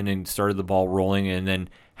came in and started the ball rolling, and then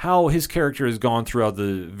how his character has gone throughout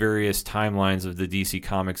the various timelines of the DC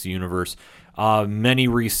Comics universe, many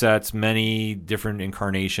resets, many different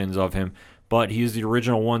incarnations of him. But he's the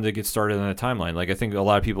original one that gets started on the timeline. Like, I think a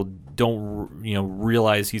lot of people don't,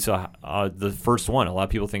 realize he's the first one. A lot of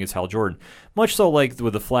people think it's Hal Jordan. Much so like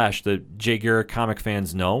with The Flash, that Jay Garrick comic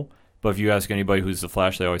fans know. But if you ask anybody who's The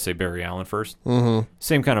Flash, they always say Barry Allen first. Mm-hmm.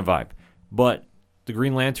 Same kind of vibe. But the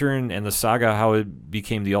Green Lantern and the saga, how it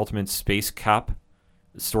became the ultimate space cop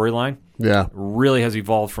storyline, really has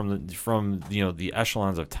evolved from the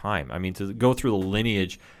echelons of time. I mean, to go through the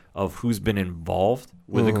lineage of who's been involved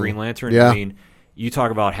with the Green Lantern. I mean, you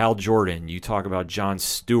talk about Hal Jordan, you talk about John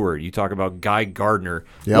Stewart, you talk about Guy Gardner.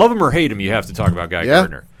 Love him or hate him, you have to talk about Guy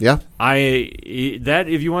Gardner. Yeah.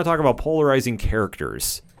 If you want to talk about polarizing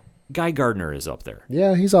characters, Guy Gardner is up there.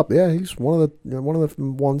 Yeah, he's up. Yeah, he's one of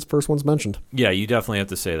the first ones mentioned. Yeah, you definitely have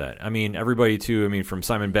to say that. I mean, everybody too. I mean, from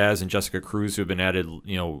Simon Baz and Jessica Cruz, who have been added,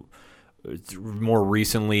 more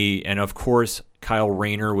recently, and of course Kyle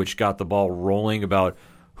Rayner, which got the ball rolling about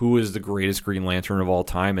who is the greatest Green Lantern of all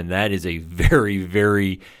time, and that is a very,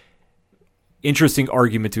 very interesting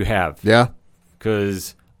argument to have. Yeah,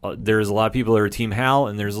 because there's a lot of people that are Team Hal,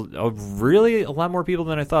 and there's really a lot more people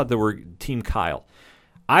than I thought that were Team Kyle.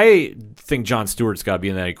 I think John Stewart's got to be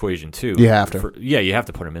in that equation too. You have to. You have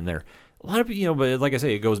to put him in there. A lot of people, but like I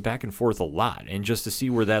say, it goes back and forth a lot, and just to see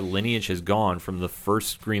where that lineage has gone from the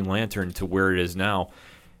first Green Lantern to where it is now.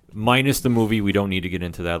 Minus the movie, we don't need to get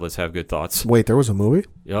into that. Let's have good thoughts. Wait, there was a movie?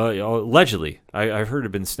 Allegedly. I've heard it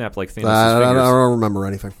had been snapped like Thanos' I don't remember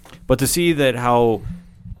anything. But to see that how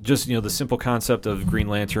just, the simple concept of Green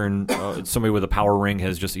Lantern, somebody with a power ring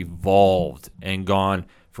has just evolved and gone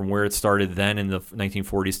from where it started then in the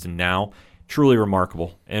 1940s to now, truly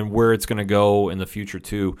remarkable. And where it's going to go in the future,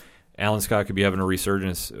 too. Alan Scott could be having a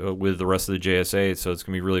resurgence with the rest of the JSA, so it's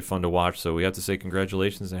going to be really fun to watch. So we have to say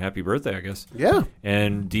congratulations and happy birthday, I guess. Yeah.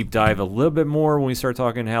 And deep dive a little bit more when we start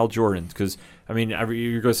talking Hal Jordan, because, I mean,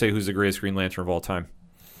 you're going to say who's the greatest Green Lantern of all time.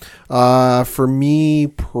 For me,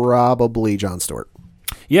 probably John Stewart.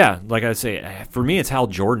 Yeah, like I say, for me it's Hal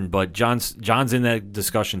Jordan, but John's in that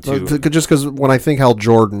discussion too. Just because when I think Hal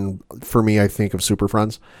Jordan, for me, I think of Super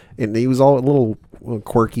Friends, and he was all a little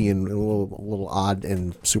quirky and a little odd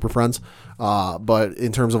in Super Friends. But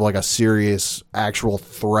in terms of like a serious, actual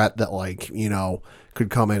threat that could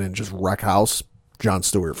come in and just wreck house, Jon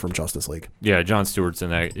Stewart from Justice League. Yeah, Jon Stewart's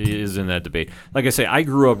in that debate. Like I say, I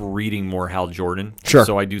grew up reading more Hal Jordan, sure.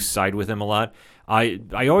 So I do side with him a lot. I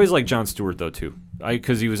always like Jon Stewart though too,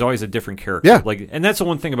 because he was always a different character. Yeah. And that's the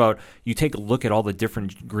one thing about, you take a look at all the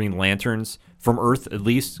different Green Lanterns from Earth, at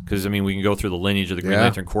least, because we can go through the lineage of the Green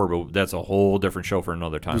Lantern Corps, but that's a whole different show for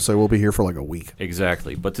another time. So we'll be here for like a week.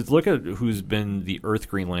 Exactly, but to look at who's been the Earth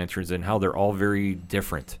Green Lanterns and how they're all very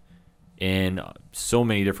different in so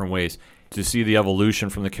many different ways. To see the evolution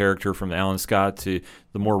from the character from Alan Scott to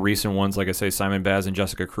the more recent ones, like I say, Simon Baz and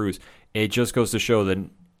Jessica Cruz, it just goes to show that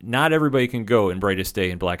not everybody can go in Brightest Day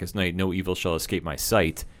and Blackest Night, no evil shall escape my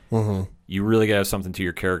sight. Mm-hmm. You really got to have something to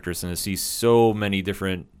your characters, and to see so many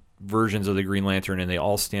different versions of the Green Lantern, and they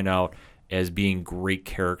all stand out as being great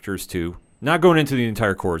characters too. Not going into the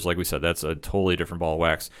entire Corps, like we said, that's a totally different ball of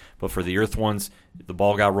wax. But for the Earth ones, the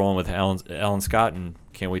ball got rolling with Alan Scott, and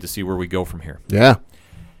can't wait to see where we go from here. Yeah.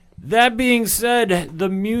 That being said, the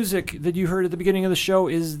music that you heard at the beginning of the show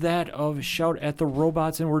is that of Shout at the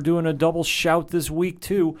Robots, and we're doing a double shout this week,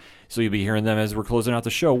 too. So you'll be hearing them as we're closing out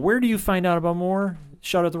the show. Where do you find out about more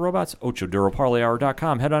Shout at the Robots?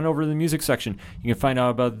 OchoDuroParlayHour.com. Head on over to the music section. You can find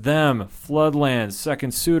out about them, Floodlands,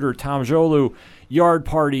 Second Suitor, Tom Jolu, Yard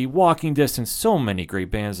Party, Walking Distance, so many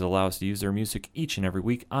great bands that allow us to use their music each and every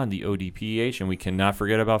week on the ODPH, and we cannot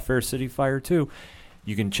forget about Fair City Fire, too.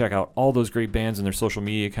 You can check out all those great bands and their social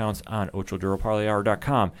media accounts on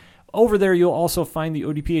OchoDuroParlayHour.com. Over there, you'll also find the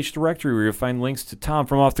ODPH directory, where you'll find links to Tom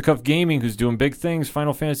from Off the Cuff Gaming, who's doing big things,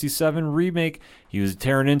 Final Fantasy VII Remake. He was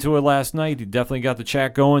tearing into it last night. He definitely got the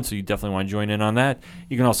chat going, so you definitely want to join in on that.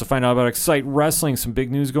 You can also find out about Excite Wrestling, some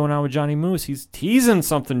big news going on with Johnny Moose. He's teasing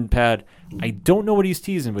something, Pad. I don't know what he's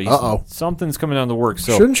teasing, but something's coming down the works.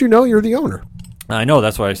 So shouldn't you know you're the owner? I know,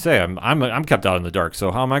 that's what I say. I'm kept out in the dark.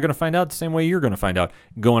 So how am I going to find out? The same way you're going to find out,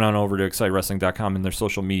 going on over to ExciteWrestling.com and their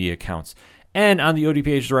social media accounts. And on the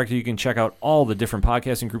ODPH directory, you can check out all the different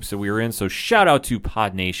podcasting groups that we are in. So shout out to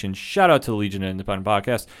Pod Nation, shout out to the Legion of Independent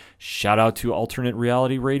Podcast, shout out to Alternate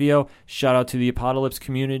Reality Radio, shout out to the Apocalypse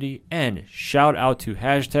community, and shout out to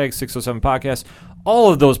hashtag 607 Podcast.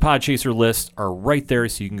 All of those Podchaser lists are right there,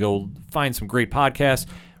 so you can go find some great podcasts,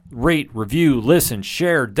 rate, review, listen,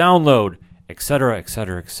 share, download, etc.,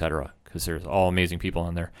 etc., etc., because there's all amazing people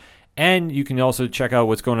on there. And you can also check out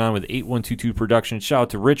what's going on with 8122 Productions. Shout out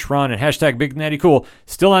to Rich, Ron, and hashtag Big Natty Cool.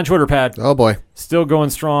 Still on Twitter, Pad. Oh, boy. Still going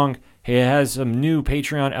strong. He has some new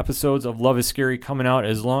Patreon episodes of Love is Scary coming out,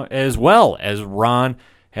 as well as Ron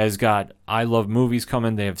has got I Love Movies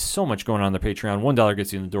coming. They have so much going on their Patreon. $1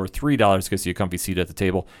 gets you in the door. $3 gets you a comfy seat at the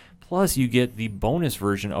table. Plus, you get the bonus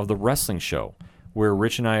version of the wrestling show, where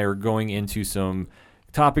Rich and I are going into some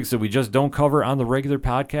topics that we just don't cover on the regular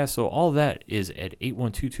podcast. So all that is at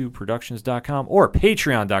 8122productions.com or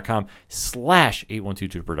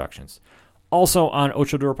patreon.com/8122productions. Also on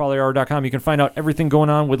OchoDuroParlayHour.com, you can find out everything going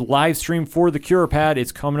on with Livestream for the Cure, Pad.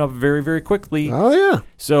 It's coming up very, very quickly. Oh, yeah.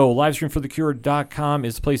 So LivestreamForTheCure.com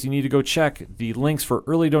is the place you need to go check. The links for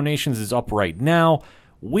early donations is up right now.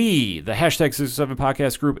 The hashtag 607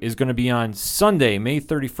 podcast group, is going to be on Sunday, May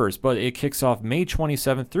 31st, but it kicks off May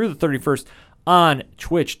 27th through the 31st on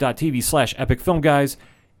twitch.tv/epicfilmguys.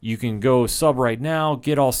 You can go sub right now,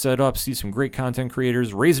 get all set up, see some great content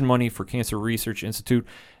creators raising money for Cancer Research Institute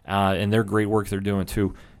and their great work they're doing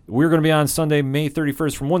too. We're going to be on Sunday, May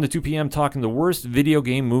 31st from 1 to 2 p.m. talking the worst video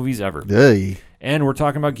game movies ever. Hey. And we're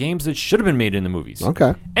talking about games that should have been made in the movies.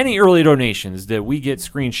 Okay. Any early donations that we get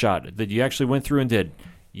screenshot that you actually went through and did,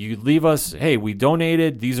 you leave us, hey, we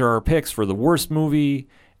donated, these are our picks for the worst movie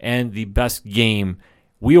and the best game.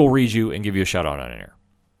 We'll read you and give you a shout out on air.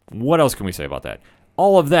 What else can we say about that?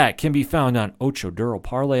 All of that can be found on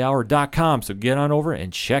OchoDuroParlayHour.com, so get on over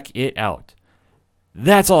and check it out.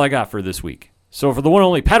 That's all I got for this week. So for the one and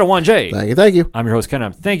only Padawan J. Thank you. I'm your host,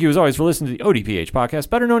 Ken. Thank you as always for listening to the ODPH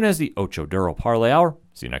podcast, better known as the Ocho Duro Parlay Hour.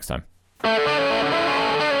 See you next time.